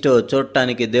గర్విష్ఠో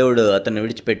చూడటానికి దేవుడు అతన్ని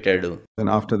విడిచిపెట్టాడు. And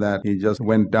after that he just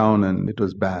went down and it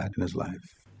was bad in his life.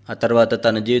 ఆ తర్వాత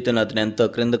తన జీవితంలో అతను ఎంతో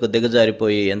క్రిందకు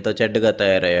దిగజారిపోయి ఎంతో చెడ్డగా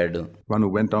తయారయ్యాడు. One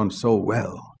who went on so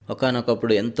well.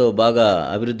 ఒకానొకప్పుడు ఎంతో బాగా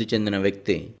అభివృద్ధి చెందిన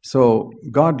వ్యక్తి. So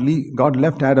God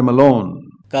left Adam alone.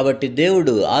 కాబట్టి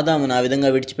దేవుడు ఆదామును ఆ విధంగా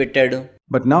విడిచిపెట్టాడు.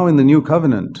 But now in the new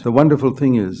covenant, the wonderful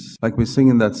thing is, like we sing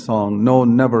in that song, no,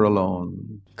 never alone.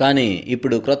 కానీ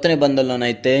ఇప్పుడు క్రొత్త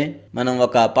నిబంధనలోనైతే మనం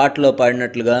ఒక పాటలో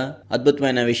పాడినట్లుగా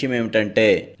అద్భుతమైన విషయం ఏమిటంటే,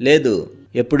 లేదు,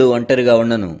 ఎప్పుడు ఒంటరిగా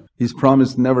ఉండను. He's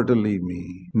promised never to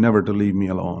leave me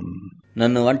alone.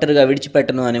 నన్ను ఒంటరిగా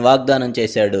విడిచిపెట్టను అని వాగ్దానం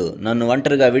చేశాడు. నన్ను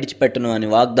ఒంటరిగా విడిచిపెట్టను అని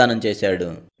వాగ్దానం చేశాడు.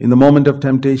 In the moment of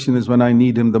temptation is when I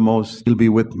need him the most. He'll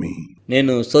be with me.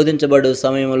 నేను శోధించబడు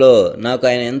సమయంలో, నాకు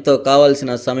ఆయన ఎంతో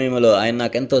కావాల్సిన సమయంలో ఆయన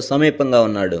నాకెంతో సమీపంగా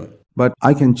ఉన్నాడు. But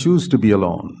I can choose to be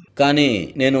alone. కానీ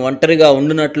నేను ఒంటరిగా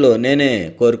ఉండునట్లు నేనే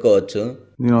కోరుకోవచ్చు.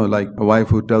 Like a wife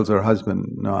who tells her husband,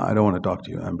 no, I don't want to talk to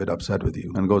you, I'm a bit upset with you,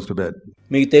 and goes to bed.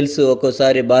 మీకు తెలుసు,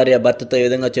 ఒక్కోసారి భార్య భర్తతో ఈ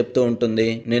విధంగా చెప్తూ ఉంటుంది,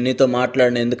 నేను నీతో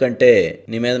మాట్లాడను ఎందుకంటే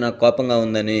నీ మీద నాకు కోపంగా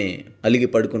ఉందని అలిగి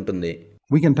పడుకుంటుంది.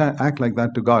 We can act like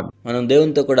that to God. మనం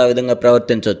దేవునితో కూడా ఆ విధంగా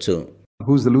ప్రవర్తించవచ్చు.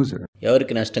 Who's the loser?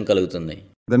 ఎవరికి నష్టం కలుగుతుంది?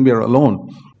 Then we are alone.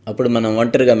 అప్పుడు మనం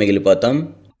ఒంటరిగా మిగిలిపోతాం.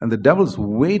 And the devil's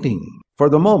waiting for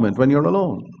the moment when you're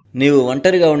alone. నీవు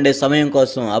ఒంటరిగా ఉండే సమయం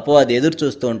కోసం అపవాది ఎదురు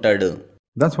చూస్తూ ఉంటాడు.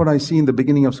 That's what I see in the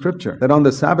beginning of scripture, that on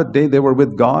the Sabbath day they were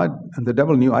with God and the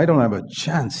devil knew, I don't have a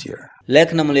chance here.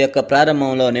 లేఖనముల యొక్క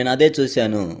ప్రారంభంలో నేను అదే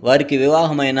చూశాను. వారికి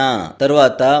వివాహమైన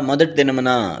తరువాత మొదటి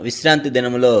దినమున విశ్రాంతి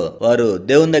దినములో వారు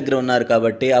దేవుని దగ్గర ఉన్నారు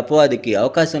కాబట్టి అపవాదికి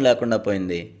అవకాశం లేకుండా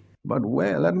పోయింది. But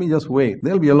let me just wait.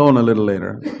 They'll be alone a little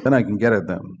later. Then I can get at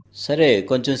them. సరే,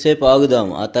 కొంచెం సేపు ఆగుదాం,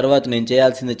 ఆ తర్వాత నేను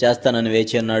చేయాల్సింది చేస్తానని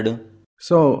వేచి ఉన్నాడు.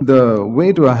 So the way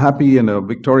to a happy and a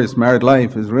victorious married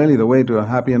life is really the way to a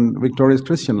happy and victorious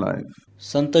Christian life.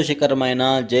 సంతోషకరమైన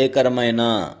జయకరమైన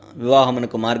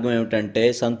వివాహమునకు మార్గం ఏమిటంటే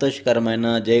సంతోషకరమైన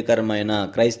జయకరమైన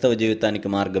క్రైస్తవ జీవితానికి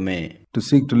మార్గమే. To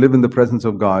seek to live in the presence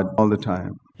of God all the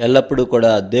time. ఎల్లప్పుడూ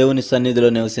కూడా దేవుని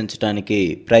సన్నిధిలో నివసించడానికి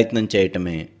ప్రయత్నం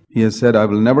చేయటమే. He has said, I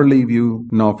will never leave you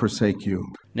nor forsake you.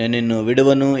 నేను నిన్ను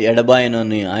విడువను ఎడబాయను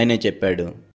అని ఆయనే చెప్పాడు.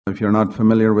 If you're not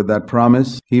familiar with that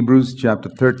promise, Hebrews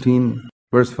chapter 13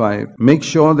 verse 5, make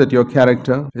sure that your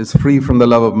character is free from the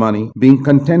love of money, being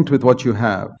content with what you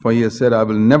have, for he has said, I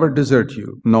will never desert you,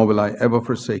 nor will I ever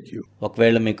forsake you.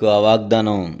 ఒకవేళ మీకు ఆ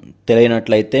వాగ్దానం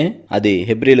తెలియనట్లయితే అది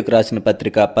హెబ్రీలకు రాసిన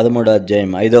పత్రిక 13వ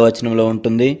అధ్యాయం 5వ వచనంలో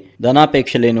ఉంటుంది.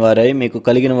 ధనాపేక్ష లేని వారై మీకు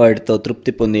కలిగిన వాటితో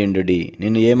తృప్తి పొంది ఉండుడి,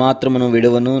 నిన్ను ఏమాత్రమును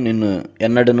విడువను, నిన్ను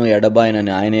ఎన్నడను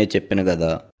ఎడబాయనని ఆయనే చెప్పిన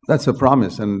కదా. That's a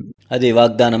promise, and అది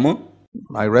వాగ్దానము.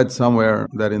 I read somewhere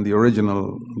that in the original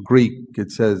Greek it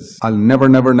says, I'll never,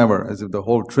 never, never, as if the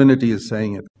whole Trinity is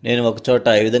saying it. నేను ఒక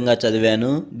చోట ఈ విధంగా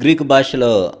చదివాను. గ్రీకు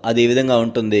భాషలో అది ఈ విధంగా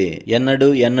ఉంటుంది,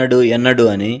 ఎన్నడు ఎన్నడు ఎన్నడు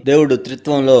అని. దేవుడు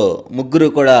త్రిత్వంలో ముగ్గురు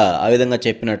కూడా ఆ విధంగా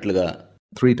చెప్పినట్లుగా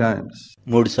 3 times.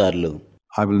 3 సార్లు.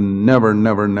 I will never,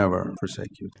 never, never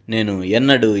forsake you. నేను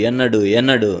ఎన్నడు ఎన్నడు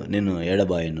ఎన్నడు నిన్ను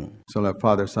ఎడబాయను. So like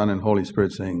Father, Son and Holy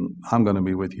Spirit saying, I'm going to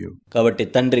be with you. కాబట్టి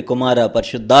తండ్రి కుమార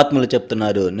పరిశుద్ధాత్మలు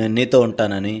చెప్తున్నారు, నేను నీతో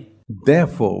ఉంటానని.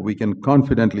 Therefore we can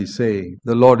confidently say,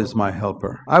 the Lord is my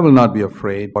helper. I will not be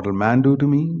afraid. What will man do to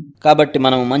me? కాబట్టి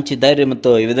మనం మంచి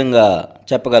ధైర్యంతో ఈ విధంగా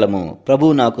చెప్పగలము,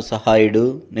 ప్రభువు నాకు సహాయుడు,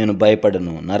 నేను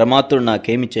భయపడను, నరమాత్రుడు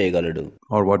నాకేమి చేయగలడు.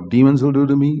 Or what demons will do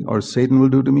to me, or Satan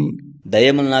will do to me.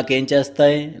 దయ్యములు నాకేం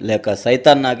చేస్తాయి, లేక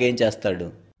సైతాన్ నాకేం చేస్తాడు.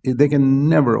 They can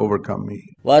never overcome me.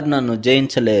 వారు నన్ను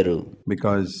జయించలేరు.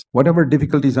 Because whatever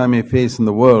difficulties I may face in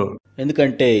the world,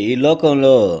 ఎందుకంటే ఈ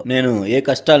లోకంలో నేను ఏ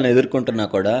కష్టాలను ఎదుర్కొంటున్నా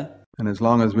కూడా, and as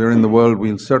long as we're in the world,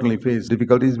 we'll certainly face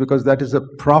difficulties because that is a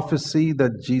prophecy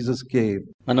that Jesus gave.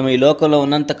 మనం ఈ లోకంలో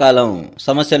ఉన్నంత కాలం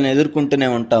సమస్యలను ఎదుర్కొంటూనే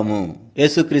ఉంటాము.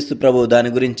 యేసుక్రీస్తు ప్రభు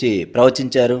దాని గురించి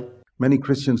ప్రవచించారు. Many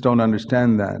Christians don't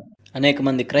understand that. అనేక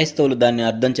మంది క్రైస్తవులు దాన్ని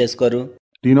అర్థం చేసుకోరు.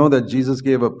 Do you know that Jesus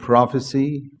gave a prophecy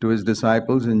to his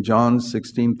disciples in John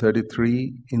 16:33?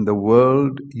 In the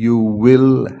world you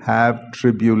will have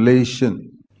tribulation.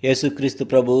 యేసుక్రీస్తు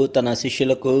ప్రభు తన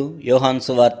శిష్యులకు యోహాను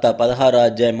సువార్త 16వ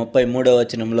అధ్యాయం 33వ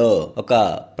వచనంలో ఒక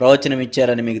ప్రవచనం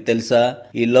ఇచ్చారని మీకు తెలుసా?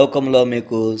 ఈ లోకంలో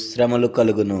మీకు శ్రమలు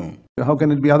కలుగును. How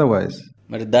can it be otherwise?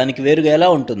 మరి దానికి వేరుగా ఎలా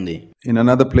ఉంటుంది? In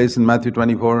another place in Matthew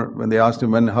 24, when they asked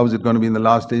him, how is it going to be in the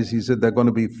last days? He said, there are going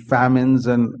to be famines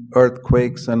and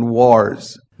earthquakes and wars.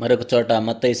 మరొక చోట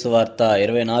మత్తయి సువార్త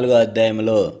 24వ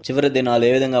అధ్యాయంలో చివరి దినాలు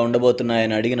ఏ విధంగా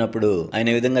ఉండబోతున్నాయని అడిగినప్పుడు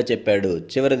ఆయన ఈ విధంగా చెప్పాడు,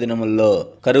 చివరి దినముల్లో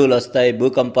కరువులు వస్తాయి,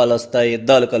 భూకంపాలు వస్తాయి,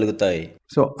 యుద్ధాలు కలుగుతాయి.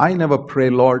 So I never pray,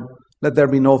 Lord, let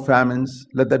there be no famines,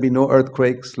 let there be no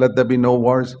earthquakes, let there be no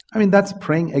wars. I mean, that's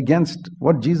praying against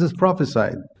what Jesus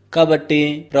prophesied. కాబట్టి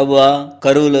ప్రభువా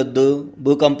కరువులొద్దు,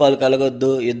 భూకంపాలు కలగొద్దు,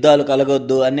 యుద్ధాలు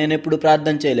కలగొద్దు అని నేను ఎప్పుడు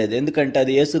ప్రార్థన చేయలేదు. ఎందుకంటే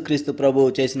అది యేసుక్రీస్తు ప్రభువు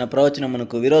చేసిన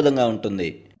ప్రవచనమునకు విరోధంగా ఉంటుంది.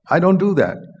 I don't do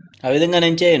that. ఆ విధంగా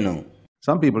నేను చేయను.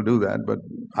 Some people do that, but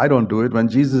I don't do it. When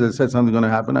Jesus has said something's going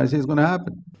to happen, I say it's going to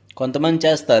happen. కొంతమంది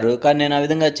చేస్తారు, కానీ నేను ఆ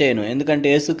విధంగా చేయను. ఎందుకంటే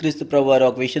యేసుక్రీస్తు ప్రభువు వారు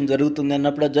ఒక విషయం జరుగుతుంది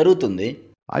అన్నప్పుడు అది జరుగుతుంది.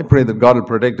 I pray that God will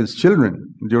protect his children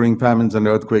during famines and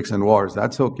earthquakes and wars.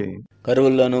 That's okay.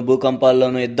 కరువుల్లోను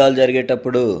భూకంపాల్లోను యుద్ధాలు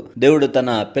జరిగేటప్పుడు దేవుడు తన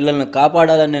పిల్లలను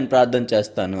కాపాడాలని నేను ప్రార్థన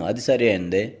చేస్తాను. అది సరి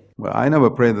అయిందే. Well, I never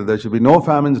pray that there should be no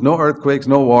famines, no earthquakes,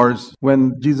 no wars when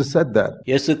Jesus said that.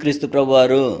 యేసుక్రీస్తు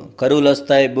ప్రభువారు కరువులు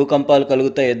వస్తాయి, భూకంపాలు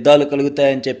కలుగుతాయి, యుద్ధాలు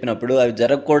కలుగుతాయి అని చెప్పినప్పుడు అవి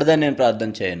జరగకూడదని నేను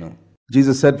ప్రార్థన చేయను.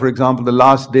 Jesus said, for example, the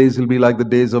last days will be like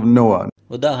the days of Noah.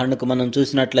 ఉదాహరణకు మనం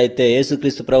చూసినట్లయితే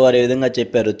యేసుక్రీస్తు ప్రభువారు ఈ విధంగా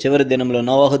చెప్పారు, చివరి దినములు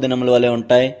నోవహు దినముల వలె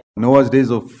ఉంటాయి. Noah's days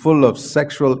are full of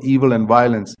sexual evil and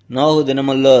violence. నోవహు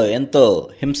దినముల్లో ఎంతో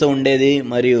హింస ఉండేది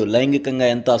మరియు లైంగికంగా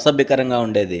ఎంతో అసభ్యకరంగా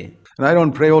ఉండేది. And I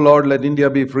don't pray, oh Lord, let India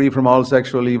be free from all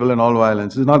sexual evil and all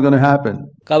violence. It's not going to happen.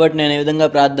 కాబట్టి నేను ఈ విధంగా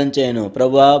ప్రార్థన చేయను,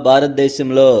 ప్రభువా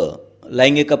భారతదేశంలో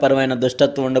లైంగిక పరమైన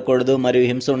దుష్టత్వం ఉండకూడదు మరియు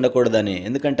హింస ఉండకూడదని.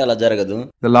 ఎందుకంటే అలా జరగదు.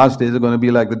 The last days are going to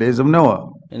be like the days of Noah.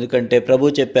 ఎందుకంటే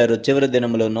ప్రభు చెప్పారు చివరి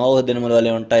దినములు నోవహు దినముల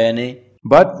వలె ఉంటాయని.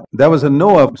 But there was a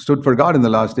Noah who stood for God in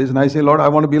the last days, and I say, Lord, I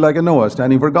want to be like a Noah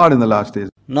standing for God in the last days.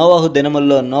 నోవహు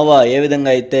దినముల్లో Noah ఏ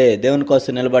విధంగా అయితే దేవుని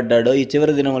కోసం నిలబడ్డాడో ఈ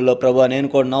చివరి దినముల్లో ప్రభువా నేను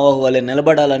కూడా నోవహు వలె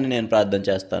నిలబడాలని నేను ప్రార్థన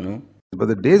చేస్తాను. But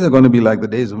the days are going to be like the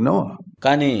days of Noah.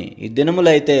 కానీ ఈ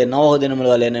దినములైతే నోవహు దినముల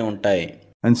వలెనే ఉంటాయి.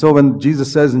 And so when Jesus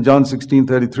says in John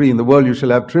 16:33, in the world you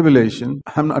shall have tribulation,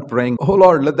 I'm not praying, oh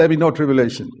Lord, let there be no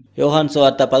tribulation. యోహాను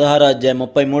సువార్త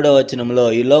 16:33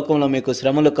 ఈ లోకంలో మీకు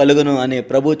శ్రమలు కలుగును అని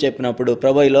ప్రభు చెప్పినప్పుడు,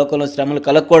 ప్రభు ఈ లోకంలో శ్రమలు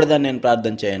కలగకూడదని నేను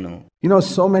ప్రార్థన చేయను. You know,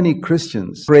 so many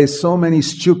Christians pray so many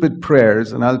stupid prayers,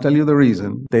 and I'll tell you the reason.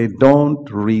 They don't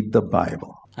read the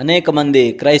Bible. అనేక మంది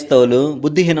క్రైస్తవులు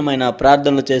బుద్ధిహీనమైన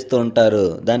ప్రార్థనలు చేస్తూ ఉంటారు.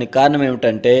 దానికి కారణం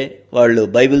ఏమిటంటే వాళ్ళు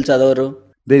బైబిల్ చదవరు.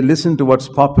 They listen to what's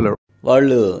popular.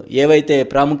 వాళ్ళు ఏవైతే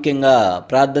ప్రాముఖ్యంగా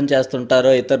ప్రార్థన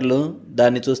చేస్తుంటారో ఇతరులు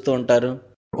దాన్ని చూస్తూ ఉంటారు.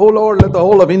 Oh Lord, let the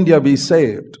whole of India be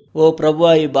saved. ఓ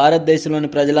ప్రభువా, ఈ భారతదేశంలోని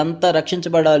ప్రజలంతా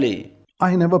రక్షించబడాలి.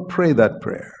 I never pray that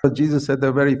prayer. But Jesus said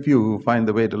there are very few who find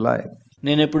the way to life.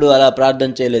 నేను ఎప్పుడు అలా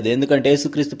ప్రార్థన చేయలేదు. ఎందుకంటే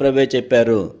యేసుక్రీస్తు ప్రభువే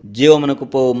చెప్పారు, జీవమునకు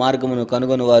పోవు మార్గమును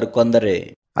కనుగొని వారు కొందరే.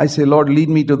 I say, Lord, lead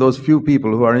me to those few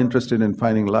people who are interested in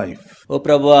finding life. ఓ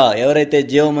ప్రభువా, ఎవరైతే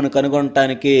జీవమును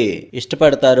కనుగొనటానికి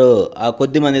ఇష్టపడతారో ఆ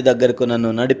కొద్ది మంది దగ్గరకు నన్ను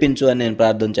నడిపించు అని నేను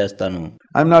ప్రార్థన చేస్తాను.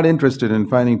 I'm not interested in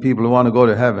finding people who want to go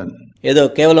to heaven. ఏదో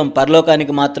కేవలం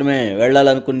పరలోకానికి మాత్రమే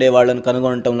వెళ్ళాలనుకునే వాళ్ళని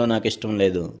కనుగొనటంలో నాకు ఇష్టం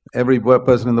లేదు. Every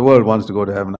person in the world wants to go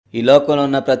to heaven. ఈ లోకంలో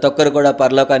ఉన్న ప్రతి ఒక్కరు కూడా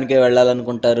పరలోకానికే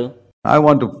వెళ్ళాలనుకుంటారు. I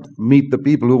want to meet the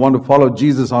people who want to follow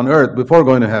Jesus on earth before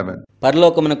going to heaven.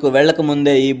 పరలోకమునకు వెళ్ళక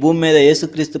ముందే ఈ భూమి మీద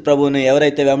యేసుక్రీస్తు ప్రభువుని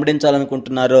ఎవరైతే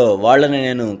వెంబడించాలనుకుంటున్నారో వాళ్ళని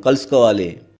నేను కలుసుకోవాలి.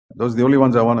 Those are the only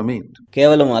ones I want to meet.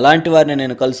 కేవలం అలాంటి వారిని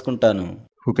నేను కలుసుకుంటాను.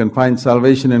 Who can find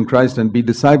salvation in Christ and be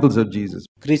disciples of Jesus.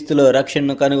 క్రీస్తులో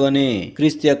రక్షణను కనుగొని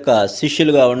క్రీస్తు యొక్క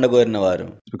శిష్యులుగా ఉండగోరిన వారు.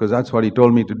 Because that's what he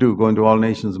told me to do, go into all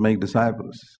nations, make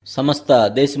disciples. సమస్త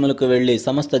దేశములకు వెళ్ళి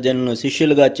సమస్త జనులను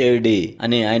శిష్యులుగా చేయుడి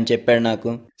అని ఆయన చెప్పాడు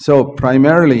నాకు. So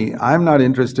primarily I'm not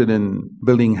interested in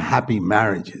building happy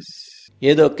marriages.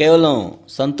 ఏదో కేవలం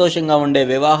సంతోషంగా ఉండే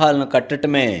వివాహాలను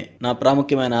కట్టటమే నా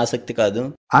ప్రాముఖ్యమైన ఆసక్తి కాదు.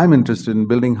 I'm interested in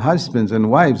building husbands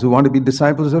and wives who want to be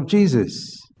disciples of Jesus.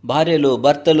 భార్యలు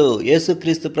భర్తలు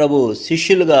యేసుక్రీస్తు ప్రభు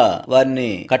శిష్యులుగా వారిని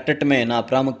కట్టటమే నా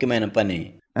ప్రాముఖ్యమైన పని.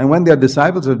 And when they are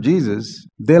disciples of Jesus,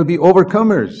 they'll be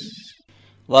overcomers.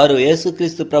 వారు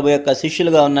యేసుక్రీస్తు ప్రభు యొక్క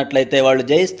శిష్యులుగా ఉన్నట్లయితే వాళ్ళు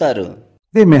జయిస్తారు.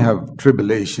 They may have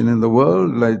tribulation in the world,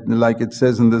 like it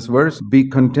says in this verse, be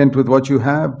content with what you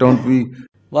have, don't be.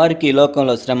 వారికి ఈ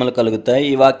లోకంలో శ్రమలు కలుగుతాయి.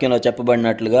 ఈ వాక్యంలో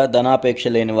చెప్పబడినట్లుగా ధనాపేక్ష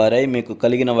లేని వారై మీకు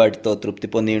కలిగిన వాటితో తృప్తి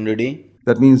పొంది ఉండుడి.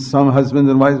 That means some husbands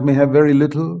and wives may have very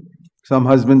little. Some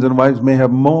husbands and wives may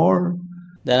have more.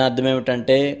 దాని అర్థం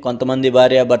ఏమిటంటే కొంతమంది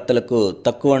భార్యాభర్తలకు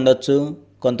తక్కువ ఉండొచ్చు,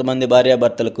 కొంతమంది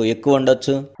భార్యాభర్తలకు ఎక్కువ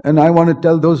ఉండొచ్చు. And I want to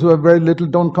tell those who have very little,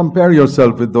 don't compare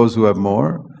yourself with those who have more.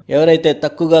 ఎవరైతే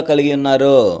తక్కువగా కలిగి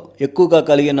ఉన్నారో ఎక్కువగా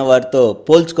కలిగిన వారితో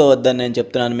పోల్చుకోవద్దని నేను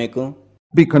చెప్తున్నాను మీకు.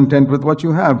 Be content with what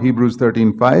you have, Hebrews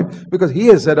 13:5, because he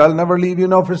has said, I'll never leave you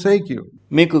nor forsake you.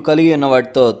 మీకు కలిగి ఉన్న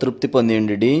వాటితో తృప్తి పొంది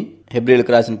ఉండుడి.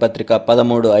 హెబ్రీయులకు రాసిన పత్రిక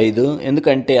 13:5.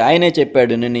 ఎందుకంటే ఆయనే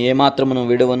చెప్పాడు, నిన్ను ఏమాత్రమును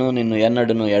విడువను, నిన్ను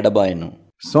ఎన్నడును ఎడబాయను.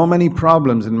 So many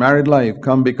problems in married life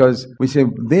come because we say,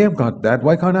 they have got that,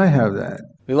 why can't I have that?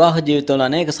 వివాహ జీవితంలో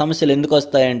అనేక సమస్యలు ఎందుకు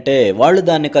వస్తాయంటే వాళ్ళు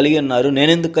దాన్ని కలిగి ఉన్నారు,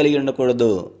 నేనెందుకు కలిగి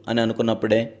ఉండకూడదు అని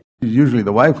అనుకున్నప్పుడే. Usually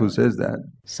the wife who says that.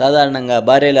 సాధారణంగా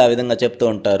భార్యలు ఆ విధంగా చెప్తూ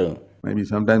ఉంటారు. Maybe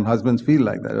sometimes husbands feel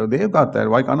like that. Oh, they've got that,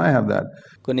 why can't I have that?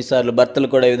 కొన్నిసార్లు భర్తలు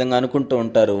కూడా ఈ విధంగా అనుకుంటూ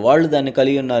ఉంటారు, వాళ్ళు దాన్ని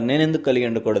కలిగి ఉన్నారు, నేను ఎందుకు కలిగి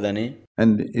ఉండకూడదని.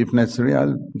 And if necessary,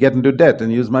 I'll get into debt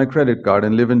and use my credit card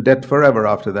and live in debt forever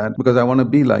after that because I want to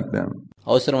be like them.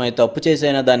 అవసరమైతే అప్పు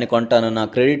చేసైనా దాన్ని కొంటాను, నా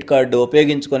క్రెడిట్ కార్డు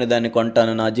ఉపయోగించుకొని దాన్ని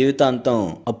కొంటాను, నా జీవితాంతం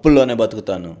అప్పుల్లోనే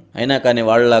బతుకుతాను, అయినా కానీ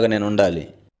వాళ్ళలాగా నేను ఉండాలి.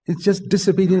 It's just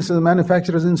disobedience to the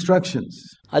manufacturer's instructions.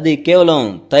 అది కేవలం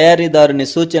తయారీదారుని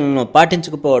సూచనలను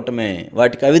పాటించకపోవటమే,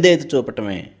 వాటికి అవిధేయత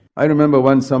చూపటమే. I remember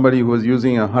once somebody who was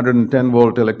using a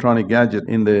 110-volt electronic gadget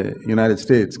in the United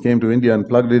States came to India and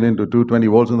plugged it into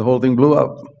 220 volts and the whole thing blew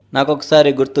up.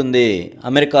 నాకొకసారి గుర్తుంది,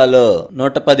 అమెరికాలో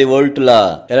 110 వోల్టుల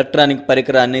electronic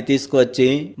పరికరాన్ని తీసుకువచ్చి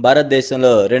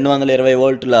భారతదేశంలో 220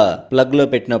 వోల్టుల ప్లగ్ లో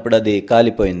పెట్టినప్పుడు అది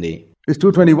కాలిపోయింది. It's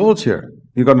 220 volts here.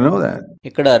 You got to know that.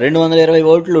 ఇక్కడ 220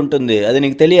 వోల్ట్లు ఉంటుంది, అది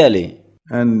నీకు తెలియాలి.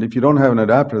 And if you don't have an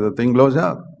adapter, the thing blows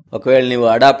up. ఒకవేళ నీవు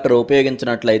అడాప్టర్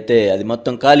ఉపయోగించినట్లయితే అది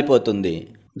మొత్తం కాలిపోతుంది.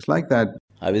 It's like that.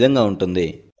 ఆ విధంగా ఉంటుంది.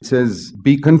 It says,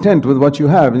 be content with what you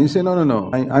have. And you say, no.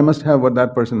 I must have what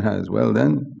that person has. Well,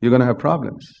 then you're going to have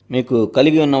problems. మీకు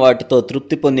కలిగి ఉన్న వాటితో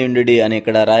తృప్తి పొంది ఉండుడి అని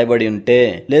ఇక్కడ రాయబడి ఉంటే,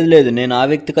 లేదు నేను ఆ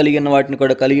వ్యక్తి కలిగి ఉన్న వాటిని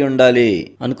కూడా కలిగి ఉండాలి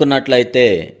అనుకున్నట్లయితే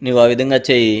నీవు ఆ విధంగా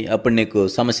చేయి, అప్పుడు నీకు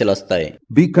సమస్యలు వస్తాయి.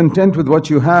 Be content with what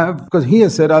you have because he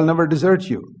has said, I'll never desert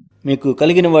you. మీకు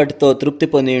కలిగిన వాటితో తృప్తి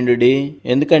పొంది ఉండుడి,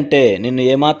 ఎందుకంటే నిన్ను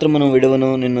ఏమాత్రమును విడువను,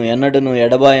 నిన్ను ఎన్నడును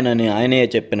ఎడబాయనని ఆయనే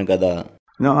చెప్పాను కదా.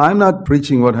 Now, I'm not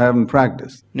preaching what I haven't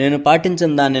practiced. నేను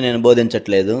పాటించిన దాన్ని నేను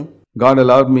బోధించట్లేదు. God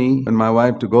allowed me and my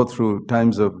wife to go through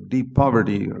times of deep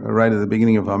poverty right at the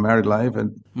beginning of our married life, and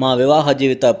మా వివాహ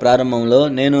జీవిత ప్రారంభంలో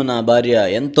నేను నా భార్య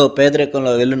ఎంతో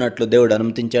పేదరికంలో వెళ్ళునట్లు దేవుడు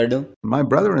అనుమతించాడు. my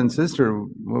brother and sister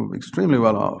were extremely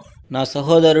well off. నా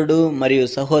సహోదరుడు మరియు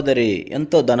సహోదరి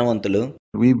ఎంతో ధనవంతులు.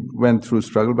 We went through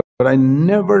struggle, but I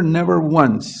never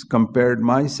once compared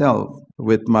myself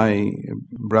with my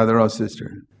brother or sister.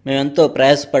 మేమెంతో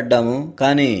ప్రయాసపడ్డాము,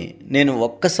 కానీ నేను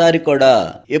ఒక్కసారి కూడా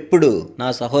ఎప్పుడు నా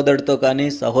సహోదరుడితో కానీ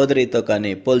సహోదరితో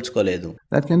కానీ పోల్చుకోలేదు.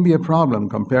 That can be a problem,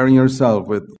 comparing yourself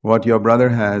with what your brother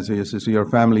has, or your sister, your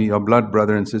family, your blood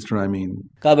brother and sister, I mean.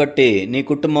 కాబట్టి నీ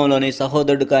కుటుంబంలోని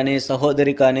సహోదరుడు కానీ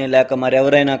సహోదరి కానీ లేక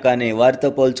మరెవరైనా కానీ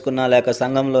వారితో పోల్చుకున్నా లేక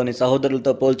సంఘంలోని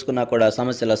సహోదరులతో పోల్చుకున్నా కూడా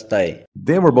సమస్యలు వస్తాయి.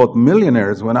 They were both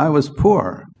millionaires when I was poor.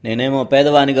 నేనేమో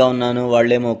పేదవానిగా ఉన్నాను,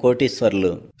 వాళ్ళేమో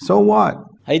కోటీశ్వరులు. So what?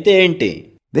 అయితే ఏంటి?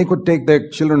 They could take their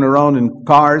children around in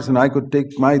cars and I could take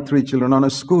my 3 children on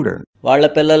a scooter. వాళ్ళ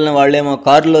పిల్లల్ని వాళ్ళేమో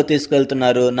కారులో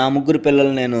తీసుకెళ్తున్నారు, నా 3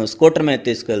 పిల్లల్ని నేను స్కూటర్ మీద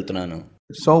తీసుకెళ్తున్నాను.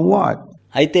 So what?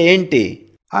 అయితే ఏంటి?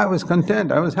 I was content.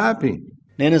 I was happy.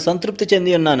 నేను సంతృప్తి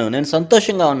చెంది ఉన్నాను, నేను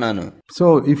సంతోషంగా ఉన్నాను. So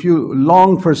if you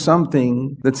long for something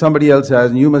that somebody else has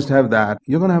and you must have that,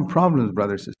 you're going to have problems,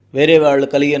 brothers. వేరే వాళ్ళు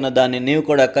కలిగి ఉన్న దాన్ని నీవు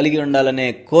కూడా కలిగి ఉండాలనే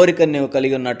కోరిక నీవు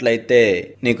కలిగి ఉన్నట్లయితే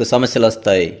నీకు సమస్యలు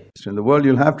వస్తాయి. In the world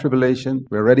you'll have tribulation.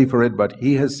 We're ready for it, but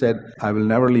he has said, I will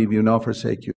never leave you nor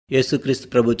forsake you. యేసుక్రీస్తు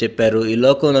ప్రభు చెప్పారు, ఈ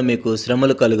లోకంలో మీకు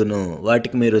శ్రమలు కలుగును,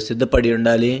 వాటికి మీరు సిద్ధపడి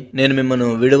ఉండాలి, నేను మిమ్మల్ని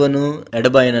విడువను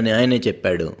ఎడబాయనని ఆయనే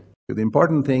చెప్పాడు. The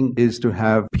important thing is to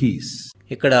have peace.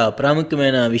 ఇక్కడ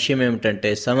ప్రాముఖ్యమైన విషయం ఏమిటంటే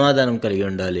సమాధానం కలిగి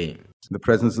ఉండాలి. The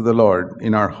presence of the Lord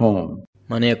in our home.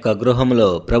 మన యొక్క గృహంలో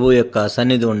ప్రభు యొక్క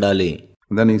సన్నిధి ఉండాలి.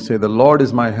 And then he say, the Lord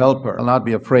is my helper. I'll not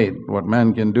be afraid what man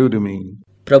can do to me.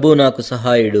 ప్రభు నాకు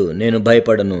సహాయుడు, నేను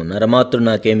భయపడను, నరమాత్రుడు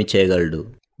నాకేమి చేయగలడు.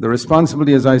 The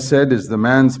responsibility, as I said, is the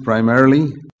man's primarily.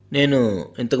 నేను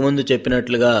ఇంతకుముందు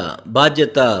చెప్పినట్లుగా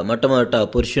బాధ్యత మొట్టమొదట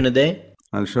పురుషునిదే.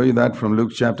 I'll show you that from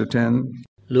Luke chapter 10.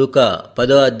 లూకా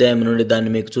 10వ అధ్యాయం నుండి దాన్ని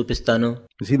మీకు చూపిస్తాను.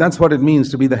 See, that's what it means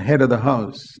to be the head of the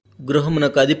house.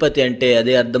 గృహమునకు అధిపతి అంటే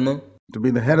అదే అర్థము. To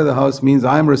be the head of the house means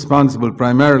I'm responsible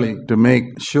primarily to make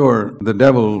sure the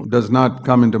devil does not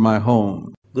come into my home.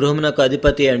 గృహమునకు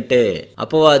అధిపతి అంటే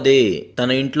అపవాది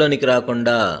తన ఇంట్లోనికి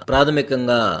రాకుండా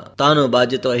ప్రాథమికంగా తాను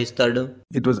బాధ్యత వహిస్తాడు.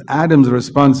 It was Adam's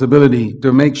responsibility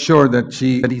to make sure that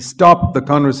he stopped the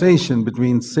conversation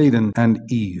between Satan and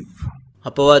Eve.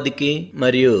 అపవాదికి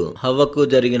మరియు హవ్వకు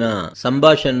జరిగిన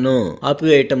సంభాషణను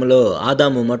ఆపివేయటంలో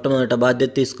ఆదాము మొట్టమొదట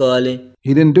బాధ్యత తీసుకోవాలి.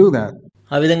 He didn't do that.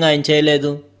 ఆ విధంగా ఆయన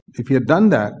చేయలేదు. If he had done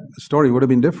that, the story would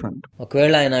have been different.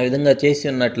 ఒకవేళ ఆయన ఆ విధంగా చేసి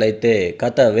ఉన్నట్లయితే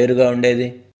కథ వేరుగా ఉండేది.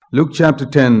 Luke chapter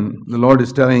 10, the Lord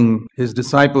is telling his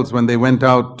disciples when they went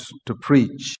out to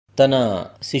preach. తన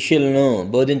శిష్యులను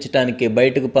బోధించటానికి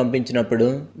బయటకు పంపించినప్పుడు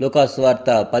లూకా సువార్త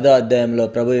 10వ అధ్యాయంలో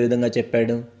ప్రభు ఈ విధంగా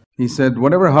చెప్పాడు. He said,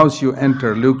 whatever house you enter,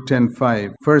 Luke 10:5,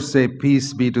 first say, peace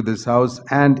be to this house,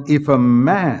 and if a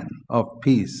man of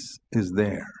peace is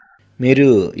there. మీరు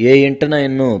ఏ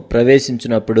ఇంటనైనను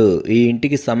ప్రవేశించినప్పుడు ఈ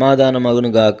ఇంటికి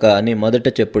సమాధానమగునుగాక అని మొదట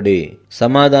చెప్పుడి,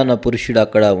 సమాధాన పురుషుడు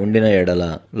అక్కడ ఉండిన ఎడల.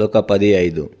 లూకా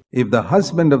 10:5. If the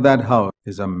husband of that house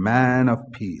is a man of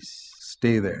peace,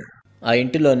 stay there. ఆ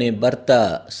ఇంటిలోని భర్త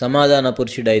సమాధాన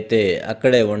పురుషుడైతే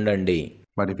అక్కడే ఉండండి.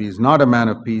 But if he is not a man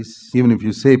of peace, even if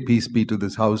you say peace be to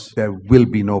this house, there will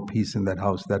be no peace in that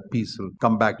house. That peace will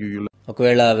come back to you.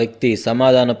 ఒకవేళ ఆ వ్యక్తి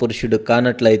సమాధాన పురుషుడు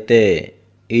కానట్లయితే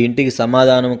ఈ ఇంటికి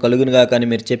సమాధానం కలుగునుగా కానీ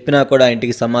మీరు చెప్పినా కూడా ఆ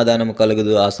ఇంటికి సమాధానం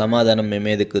కలుగదు. ఆ సమాధానం మీ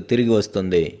మీదకు తిరిగి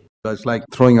వస్తుంది. It's like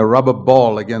throwing a rubber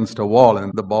ball against a wall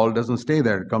and the ball doesn't stay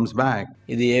there, it comes back.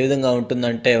 ఇది ఏ విధంగా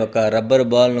ఉంటుందంటే ఒక రబ్బర్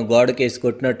బాల్ ను గోడకేసి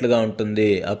కొట్టినట్లుగా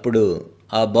ఉంటుంది. అప్పుడు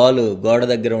ఆ బాల్ గోడ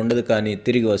దగ్గర ఉండదు కానీ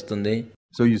తిరిగి వస్తుంది.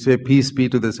 So you say peace be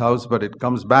to this house, but it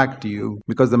comes back to you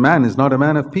because the man is not a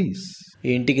man of peace.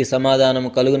 ఈ ఇంటికి సమాధానం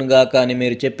కలుగునుగాక అని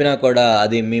మీరు చెప్పినా కూడా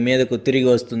అది మీ మీదకు తిరిగి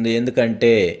వస్తుంది.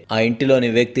 ఎందుకంటే ఆ ఇంటిలోని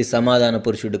వ్యక్తి సమాధాన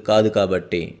పురుషుడు కాదు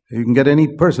కాబట్టి. You can get any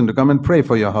person to come and pray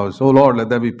for your house. Oh Lord, let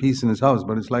there be peace in his house,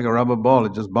 but it's like a rubber ball,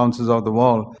 it just bounces off the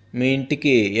wall. మీ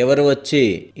ఇంటికి ఎవరు వచ్చి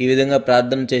ఈ విధంగా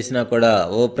ప్రార్థన చేసినా కూడా,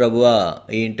 ఓ ప్రభువా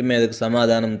ఈ ఇంటి మీదకు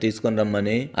సమాధానం తీసుకొని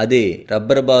రమ్మని, అది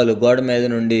రబ్బర్ బాల్ గోడ మీద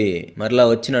నుండి మరలా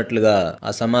వచ్చినట్లుగా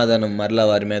ఆ సమాధానం మరలా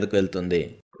వారి మీదకు వెళ్తుంది.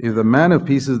 If the man of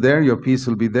peace is there, your peace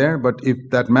will be there. But if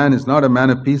that man is not a man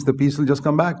of peace, the peace will just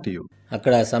come back to you.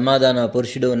 అక్కడ సమాధాన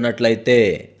పురుషుడు ఉన్నట్లయితే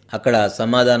అక్కడ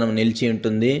సమాధానం నిలిచి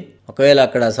ఉంటుంది. ఒకవేళ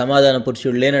అక్కడ సమాధాన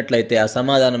పురుషుడు లేనట్లయితే ఆ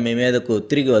సమాధానం మీ మీదకు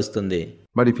తిరిగి వస్తుంది.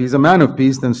 But if he's a man of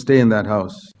peace, then stay in that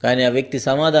house. కానీ ఆ వ్యక్తి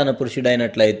సమాధాన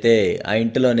పురుషుడైనట్లయితే ఆ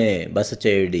ఇంటిలోనే బస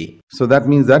చేయుడి. So that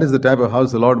means that is the type of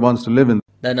house the Lord wants to live in.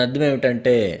 దాని అర్థం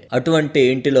ఏమిటంటే అటువంటి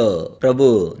ఇంటిలో ప్రభు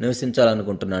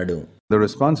నివసించాలనుకుంటున్నాడు. The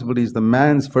responsibility is the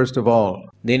man's first of all.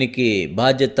 దీనికి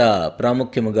బాధ్యత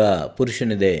ప్రాముఖ్యముగా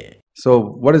పురుషునిదే. So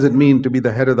what does it mean to be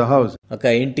the head of the house? ఒక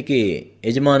ఇంటికి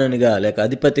యజమానునిగా లేక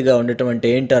అధిపతిగా ఉండటం అంటే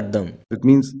ఏంటి అర్థం? It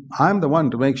means I'm the one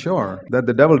to make sure that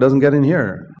the devil doesn't get in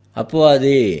here.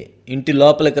 అపవాది ఇంటి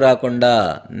లోపలికి రాకుండా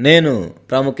నేను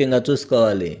ప్రాముఖ్యంగా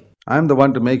చూసుకోవాలి. I'm the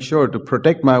one to make sure to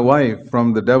protect my wife from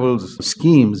the devil's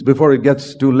schemes before it gets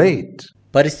too late.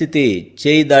 పరిస్థితి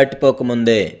చేయి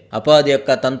దాటిపోకముందే అపవాది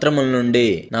యొక్క తంత్రముల నుండి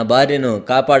నా భార్యను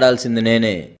కాపాడాల్సింది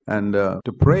నేనే. And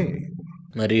to pray.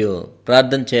 మరియు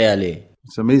ప్రార్థన చేయాలి.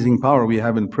 It's amazing power we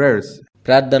have in prayers.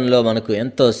 ప్రార్థనలో మనకు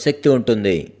ఎంతో శక్తి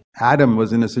ఉంటుంది. Adam was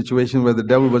in a situation where the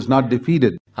devil was not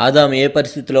defeated. ఆదాము ఏ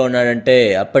పరిస్థితిలో ఉన్నాడంటే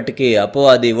అప్పటికి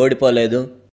అపవాది ఓడిపోలేదు.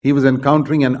 He was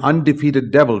encountering an undefeated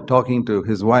devil talking to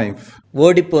his wife.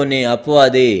 ఓడిపోని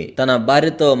అపవాది తన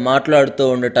భార్యతో మాట్లాడుతూ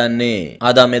ఉండటాన్ని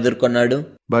ఆదాము ఎదుర్కొన్నాడు.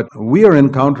 But we are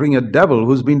encountering a devil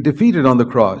who's been defeated on the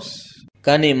cross.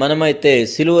 కానీ మనమైతే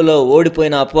సిలువలో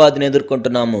ఓడిపోయిన అపవాదిని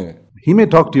ఎదుర్కొంటున్నాము. He may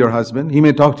talk to your husband, he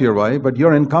may talk to your wife, but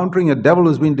you're encountering a devil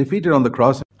who's been defeated on the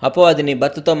cross. అపవాది నీ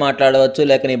భర్తతో మాట్లాడవచ్చు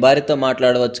లేక నీ భార్యతో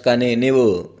మాట్లాడవచ్చు, కానీ నీవు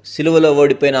సిలువలో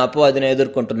ఓడిపోయిన అపవాదిని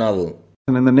ఎదుర్కొంటున్నావు.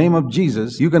 And in the name of Jesus,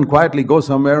 you can quietly go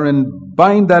somewhere and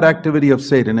bind that activity of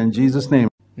Satan in Jesus' name.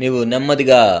 నీవు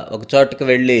నెమ్మదిగా ఒక చోటుకు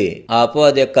వెళ్ళి ఆ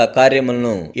అపవాది యొక్క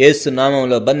కార్యములను యేసు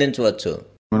నామములో బంధించవచ్చు.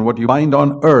 And what you bind on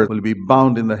earth will be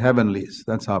bound in the heavenlies.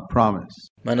 That's our promise.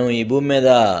 మనం ఈ భూమి మీద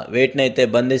వేటినైతే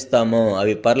బంధిస్తామో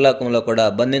అవి పరలోకంలో కూడా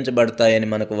బంధించబడతాయని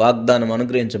మనకు వాగ్దానం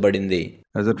అనుగ్రహించబడింది.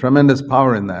 There's a tremendous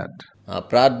power in that. ఆ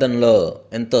ప్రార్థనలో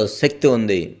ఎంతో శక్తి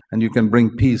ఉంది. And you can bring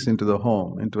peace into the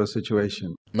home, into a situation.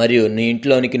 మరియు నీ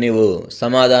ఇంట్లోనికి నీవు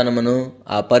సమాధానమును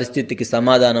ఆ పరిస్థితికి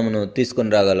సమాధానమును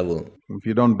తీసుకొని రాగలవు. If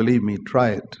you don't believe me, try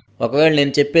it. ఒకవేళ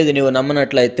నేను చెప్పేది నీవు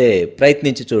నమ్మనట్లయితే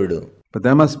ప్రయత్నించి చూడు. But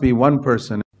there must be one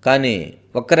person. కానీ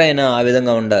ఒక్కరైనా ఆ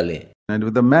విధంగా ఉండాలి. And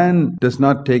if the man does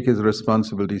not take his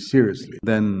responsibility seriously,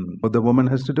 then the woman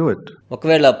has to do it.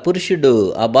 ఒకవేళ పురుషుడు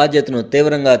ఆ బాధ్యతను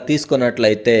తీవ్రంగా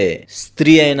తీసుకున్నట్లయితే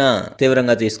స్త్రీ అయినా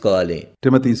తీవ్రంగా తీసుకోవాలి.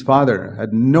 Timothy's father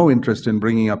had no interest in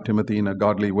bringing up Timothy in a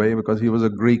godly way because he was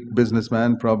a Greek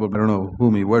businessman, probably, I don't know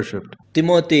whom he worshipped.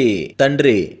 Timothy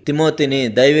తండ్రి తిమోతిని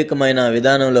దైవికమైన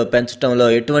విధానంలో పెంచడంలో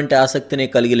ఎటువంటి ఆసక్తిని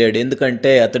కలిగి లేడు.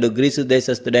 ఎందుకంటే అతడు గ్రీసు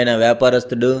దేశస్థుడైన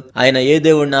వ్యాపారస్తుడు. ఆయన ఏ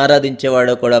దేవుడిని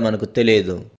ఆరాధించేవాడో కూడా మనకు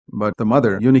తెలియదు. But the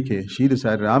mother, Eunice, she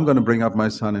decided, I'm going to bring up my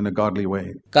son in a godly way.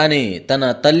 కానీ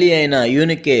తన తల్లి అయిన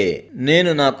యూనికే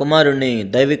నేను నా కుమారుణ్ణి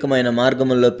దైవికమైన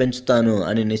మార్గములో పెంచుతాను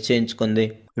అని నిశ్చయించుకుంది.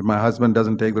 If my husband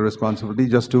doesn't take the responsibility,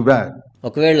 just too bad.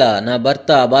 ఒకవేళ నా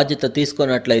భర్త ఆ బాధ్యత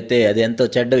తీసుకున్నట్లయితే అది ఎంతో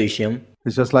చెడ్డ విషయం.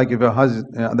 It's just like if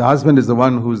the husband is the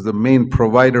one who's the main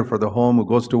provider for the home, who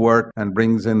goes to work and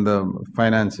brings in the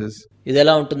finances. ఇది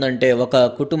ఎలా ఉంటుందంటే ఒక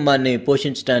కుటుంబాన్ని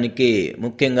పోషించడానికి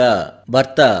ముఖ్యంగా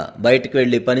భర్త బయటికి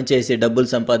వెళ్లి పనిచేసి డబ్బులు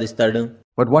సంపాదిస్తాడు.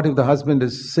 But what if the husband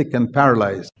is sick and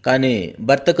paralyzed? కానీ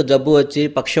భర్తకు జబ్బు వచ్చి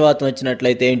పక్షవాతం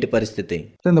వచ్చినట్లయితే ఏంటి పరిస్థితి?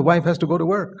 Then the wife has to go to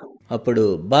work. అప్పుడు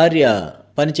భార్య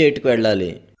పని చేయటకు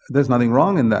వెళ్ళాలి. There's nothing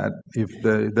wrong in that if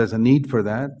there's a need for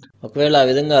that. ఒకవేళ ఆ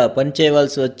విధంగా పని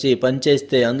చేయవలసి వచ్చి పని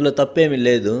చేస్తే అందులో తప్పేమీ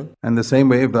లేదు. And the same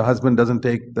way, if the husband doesn't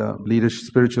take the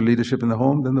spiritual leadership in the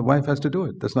home, then the wife has to do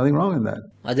it. There's nothing wrong in that.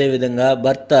 అదే విధంగా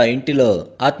భర్త ఇంటిలో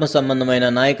ఆత్మ సంబంధమైన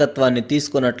నాయకత్వాన్ని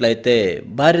తీసుకున్నట్లయితే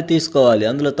భార్య తీసుకోవాలి.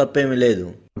 అందులో తప్పేమీ లేదు.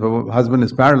 If a husband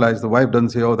is paralyzed, the wife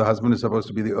doesn't say, oh, the husband is supposed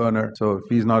to be the earner, so if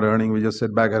he's not earning, we just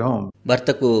sit back at home.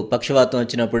 భర్తకు పక్షవాతం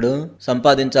వచ్చినప్పుడు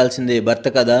సంపాదించాల్సింది భర్త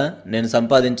కదా, నేను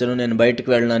సంపాదించను, నేను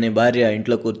బయటకు వెళ్ళను అని భార్య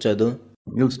ఇంట్లో కూర్చోదు.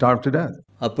 You'll starve to death.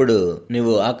 అప్పుడు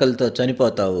నీవు ఆకలితో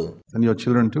చనిపోతావు. And your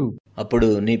children too. అప్పుడు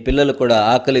నీ పిల్లలు కూడా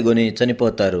ఆకలి గొని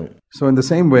చనిపోతారు. So in the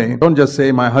same way, don't just say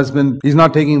my husband is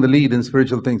not taking the lead in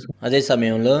spiritual things. అదే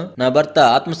సమయంలో నా భర్త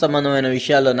ఆత్మ సంబంధమైన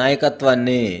విషయాల్లో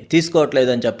నాయకత్వాన్ని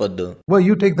తీసుకోవట్లేదని చెప్పొద్దు. Well,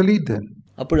 you take the lead then.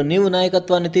 అప్పుడు నీవు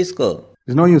నాయకత్వాన్ని తీసుకో.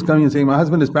 There's no use coming and saying my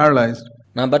husband is paralyzed.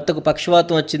 నా భర్తకు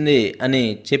పక్షవాతం వచ్చింది అని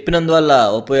చెప్పినందువల్ల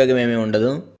ఉపయోగం ఏమీ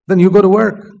ఉండదు. Then you go to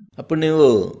work. అప్పుడు నీవు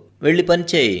వెళ్ళి పని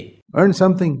చేయి. Earn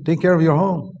something, take care of your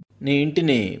home. నీ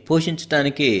ఇంటిని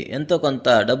పోషించడానికి ఎంతో కొంత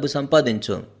డబ్బు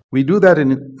సంపాదించు. We do that in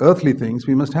earthly things.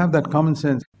 We must have that common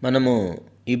sense. మనము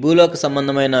ఈ భూలోక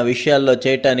సంబంధమైన విషయాల్లో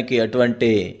చేయటానికి అటువంటి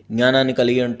జ్ఞానాన్ని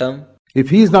కలిగి ఉంటాం. If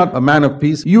he is not a man of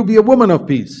peace, you be a woman of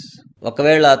peace.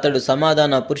 ఒకవేళ అతడు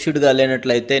సమాధాన పురుషుడిగా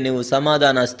లేనట్లయితే నీవు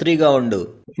సమాధాన స్త్రీగా ఉండు.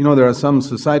 You know, there are some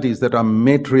societies that are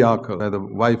matriarchal, where the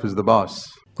wife is the boss.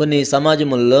 కొన్ని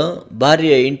సమాజముల్లో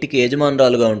భార్య ఇంటికి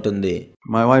యజమానురాలుగా ఉంటుంది.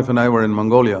 My wife and I were in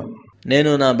Mongolia.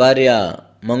 నేను నా భార్య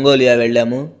మంగోలియా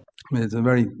వెళ్ళాము. It's a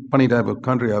very funny type of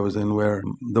country I was in, where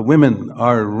the women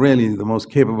are really the most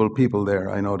capable people there,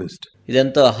 I noticed.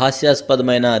 ఇదెంతో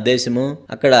హాస్యాస్పదమైన దేశము.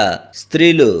 అక్కడ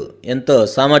స్త్రీలు ఎంతో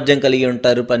సామర్థ్యం కలిగి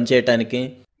ఉంటారు పనిచేయటానికి.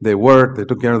 They work, they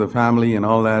took care of the family and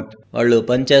all that. వాళ్ళు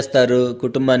పనిచేస్తారు,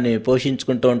 కుటుంబాన్ని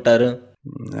పోషించుకుంటూ ఉంటారు.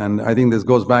 And I think this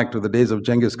goes back to the days of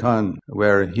Genghis Khan,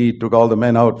 where he took all the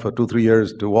men out for 2-3 years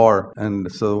to war, and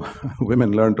so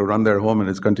women learned to run their home, and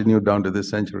it's continued down to this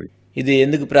century. ఇది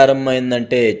ఎందుకు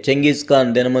ప్రారంభమైందంటే Genghis Khan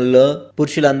దినముల్లో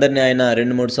పురుషులందరినీ ఆయన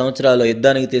 2-3 సంవత్సరాలు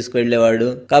యుద్ధానికి తీసుకువెళ్లేవాడు.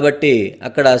 కాబట్టి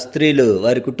అక్కడ స్త్రీలు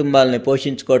వారి కుటుంబాలని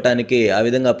పోషించుకోవటానికి ఆ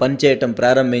విధంగా పనిచేయటం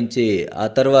ప్రారంభించి ఆ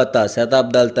తర్వాత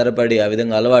శతాబ్దాల తరబడి ఆ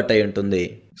విధంగా అలవాటై ఉంటుంది.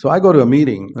 So I go to a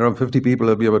meeting, there are 50 people,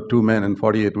 there'll be about 2 men and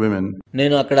 48 women.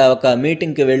 నేను అక్కడ ఒక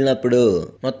మీటింగ్ కి వెళ్ళినప్పుడు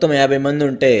మొత్తం 50 మంది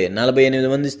ఉంటే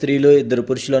 48 మంది స్త్రీలు, 2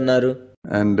 పురుషులు ఉన్నారు.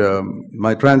 And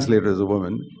my translator is a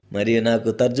woman. మరియు నాకు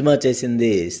తర్జుమా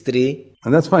చేసింది స్త్రీ.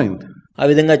 And that's fine. ఆ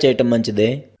విధంగా చేయటం మంచిదే.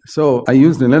 So I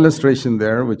used an illustration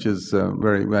there which is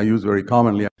I use very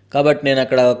commonly. కాబట్టి నేను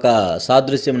అక్కడ ఒక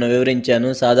సాదృశ్యంను వివరించాను.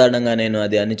 సాధారణంగా నేను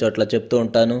అది అన్ని చోట్ల చెప్తూ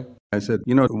ఉంటాను. I said,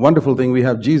 wonderful thing, we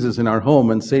have Jesus in our home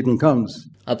and Satan comes.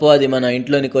 అపవాది మన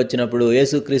ఇంట్లోనికి వచ్చినప్పుడు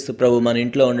యేసుక్రీస్తు ప్రభు మన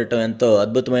ఇంట్లో ఉండటం ఎంతో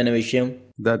అద్భుతమైన విషయం.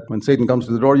 That when Satan comes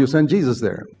to the door, you send Jesus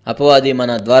there. అపవాది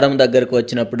మన ద్వారం దగ్గరకు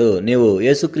వచ్చినప్పుడు నీవు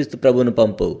యేసుక్రీస్తు ప్రభువును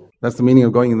పంపు. That's the meaning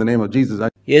of going in the name of Jesus.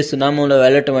 యేసు నామములో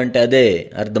వెళ్ళటం అంటే అదే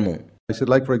అర్థము. I said,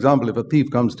 like for example, if a thief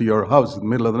comes to your house in the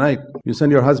middle of the night, you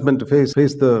send your husband to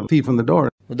face the thief on the door.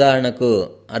 ఉదాహరణకు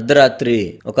అర్ధరాత్రి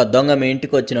ఒక దొంగ మీ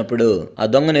ఇంటికి వచ్చినప్పుడు ఆ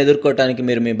దొంగను ఎదుర్కోవటానికి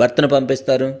మీరు మీ భర్తను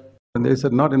పంపిస్తారు. And they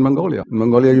said, not in Mongolia. In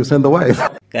Mongolia you send the wife.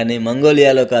 కానీ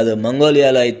మంగోలియాలో కాదు,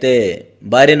 మంగోలియాలో అయితే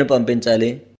భార్యను పంపించాలి.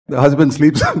 The husband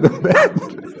sleeps on the bed.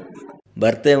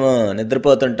 భర్త ఏమో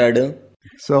నిద్రపోతుంటాడు.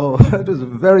 So it was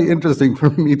very interesting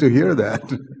for me to hear that.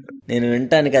 నేను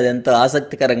వినటానికి అది ఎంతో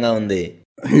ఆసక్తికరంగా ఉంది.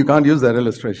 You can't use that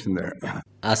illustration there.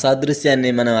 ఆ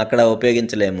సాదృశ్యాన్ని మనం అక్కడ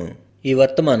ఉపయోగించలేము. ఈ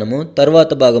వర్తమానము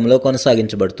తరువాత భాగంలో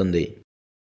కొనసాగించబడుతుంది.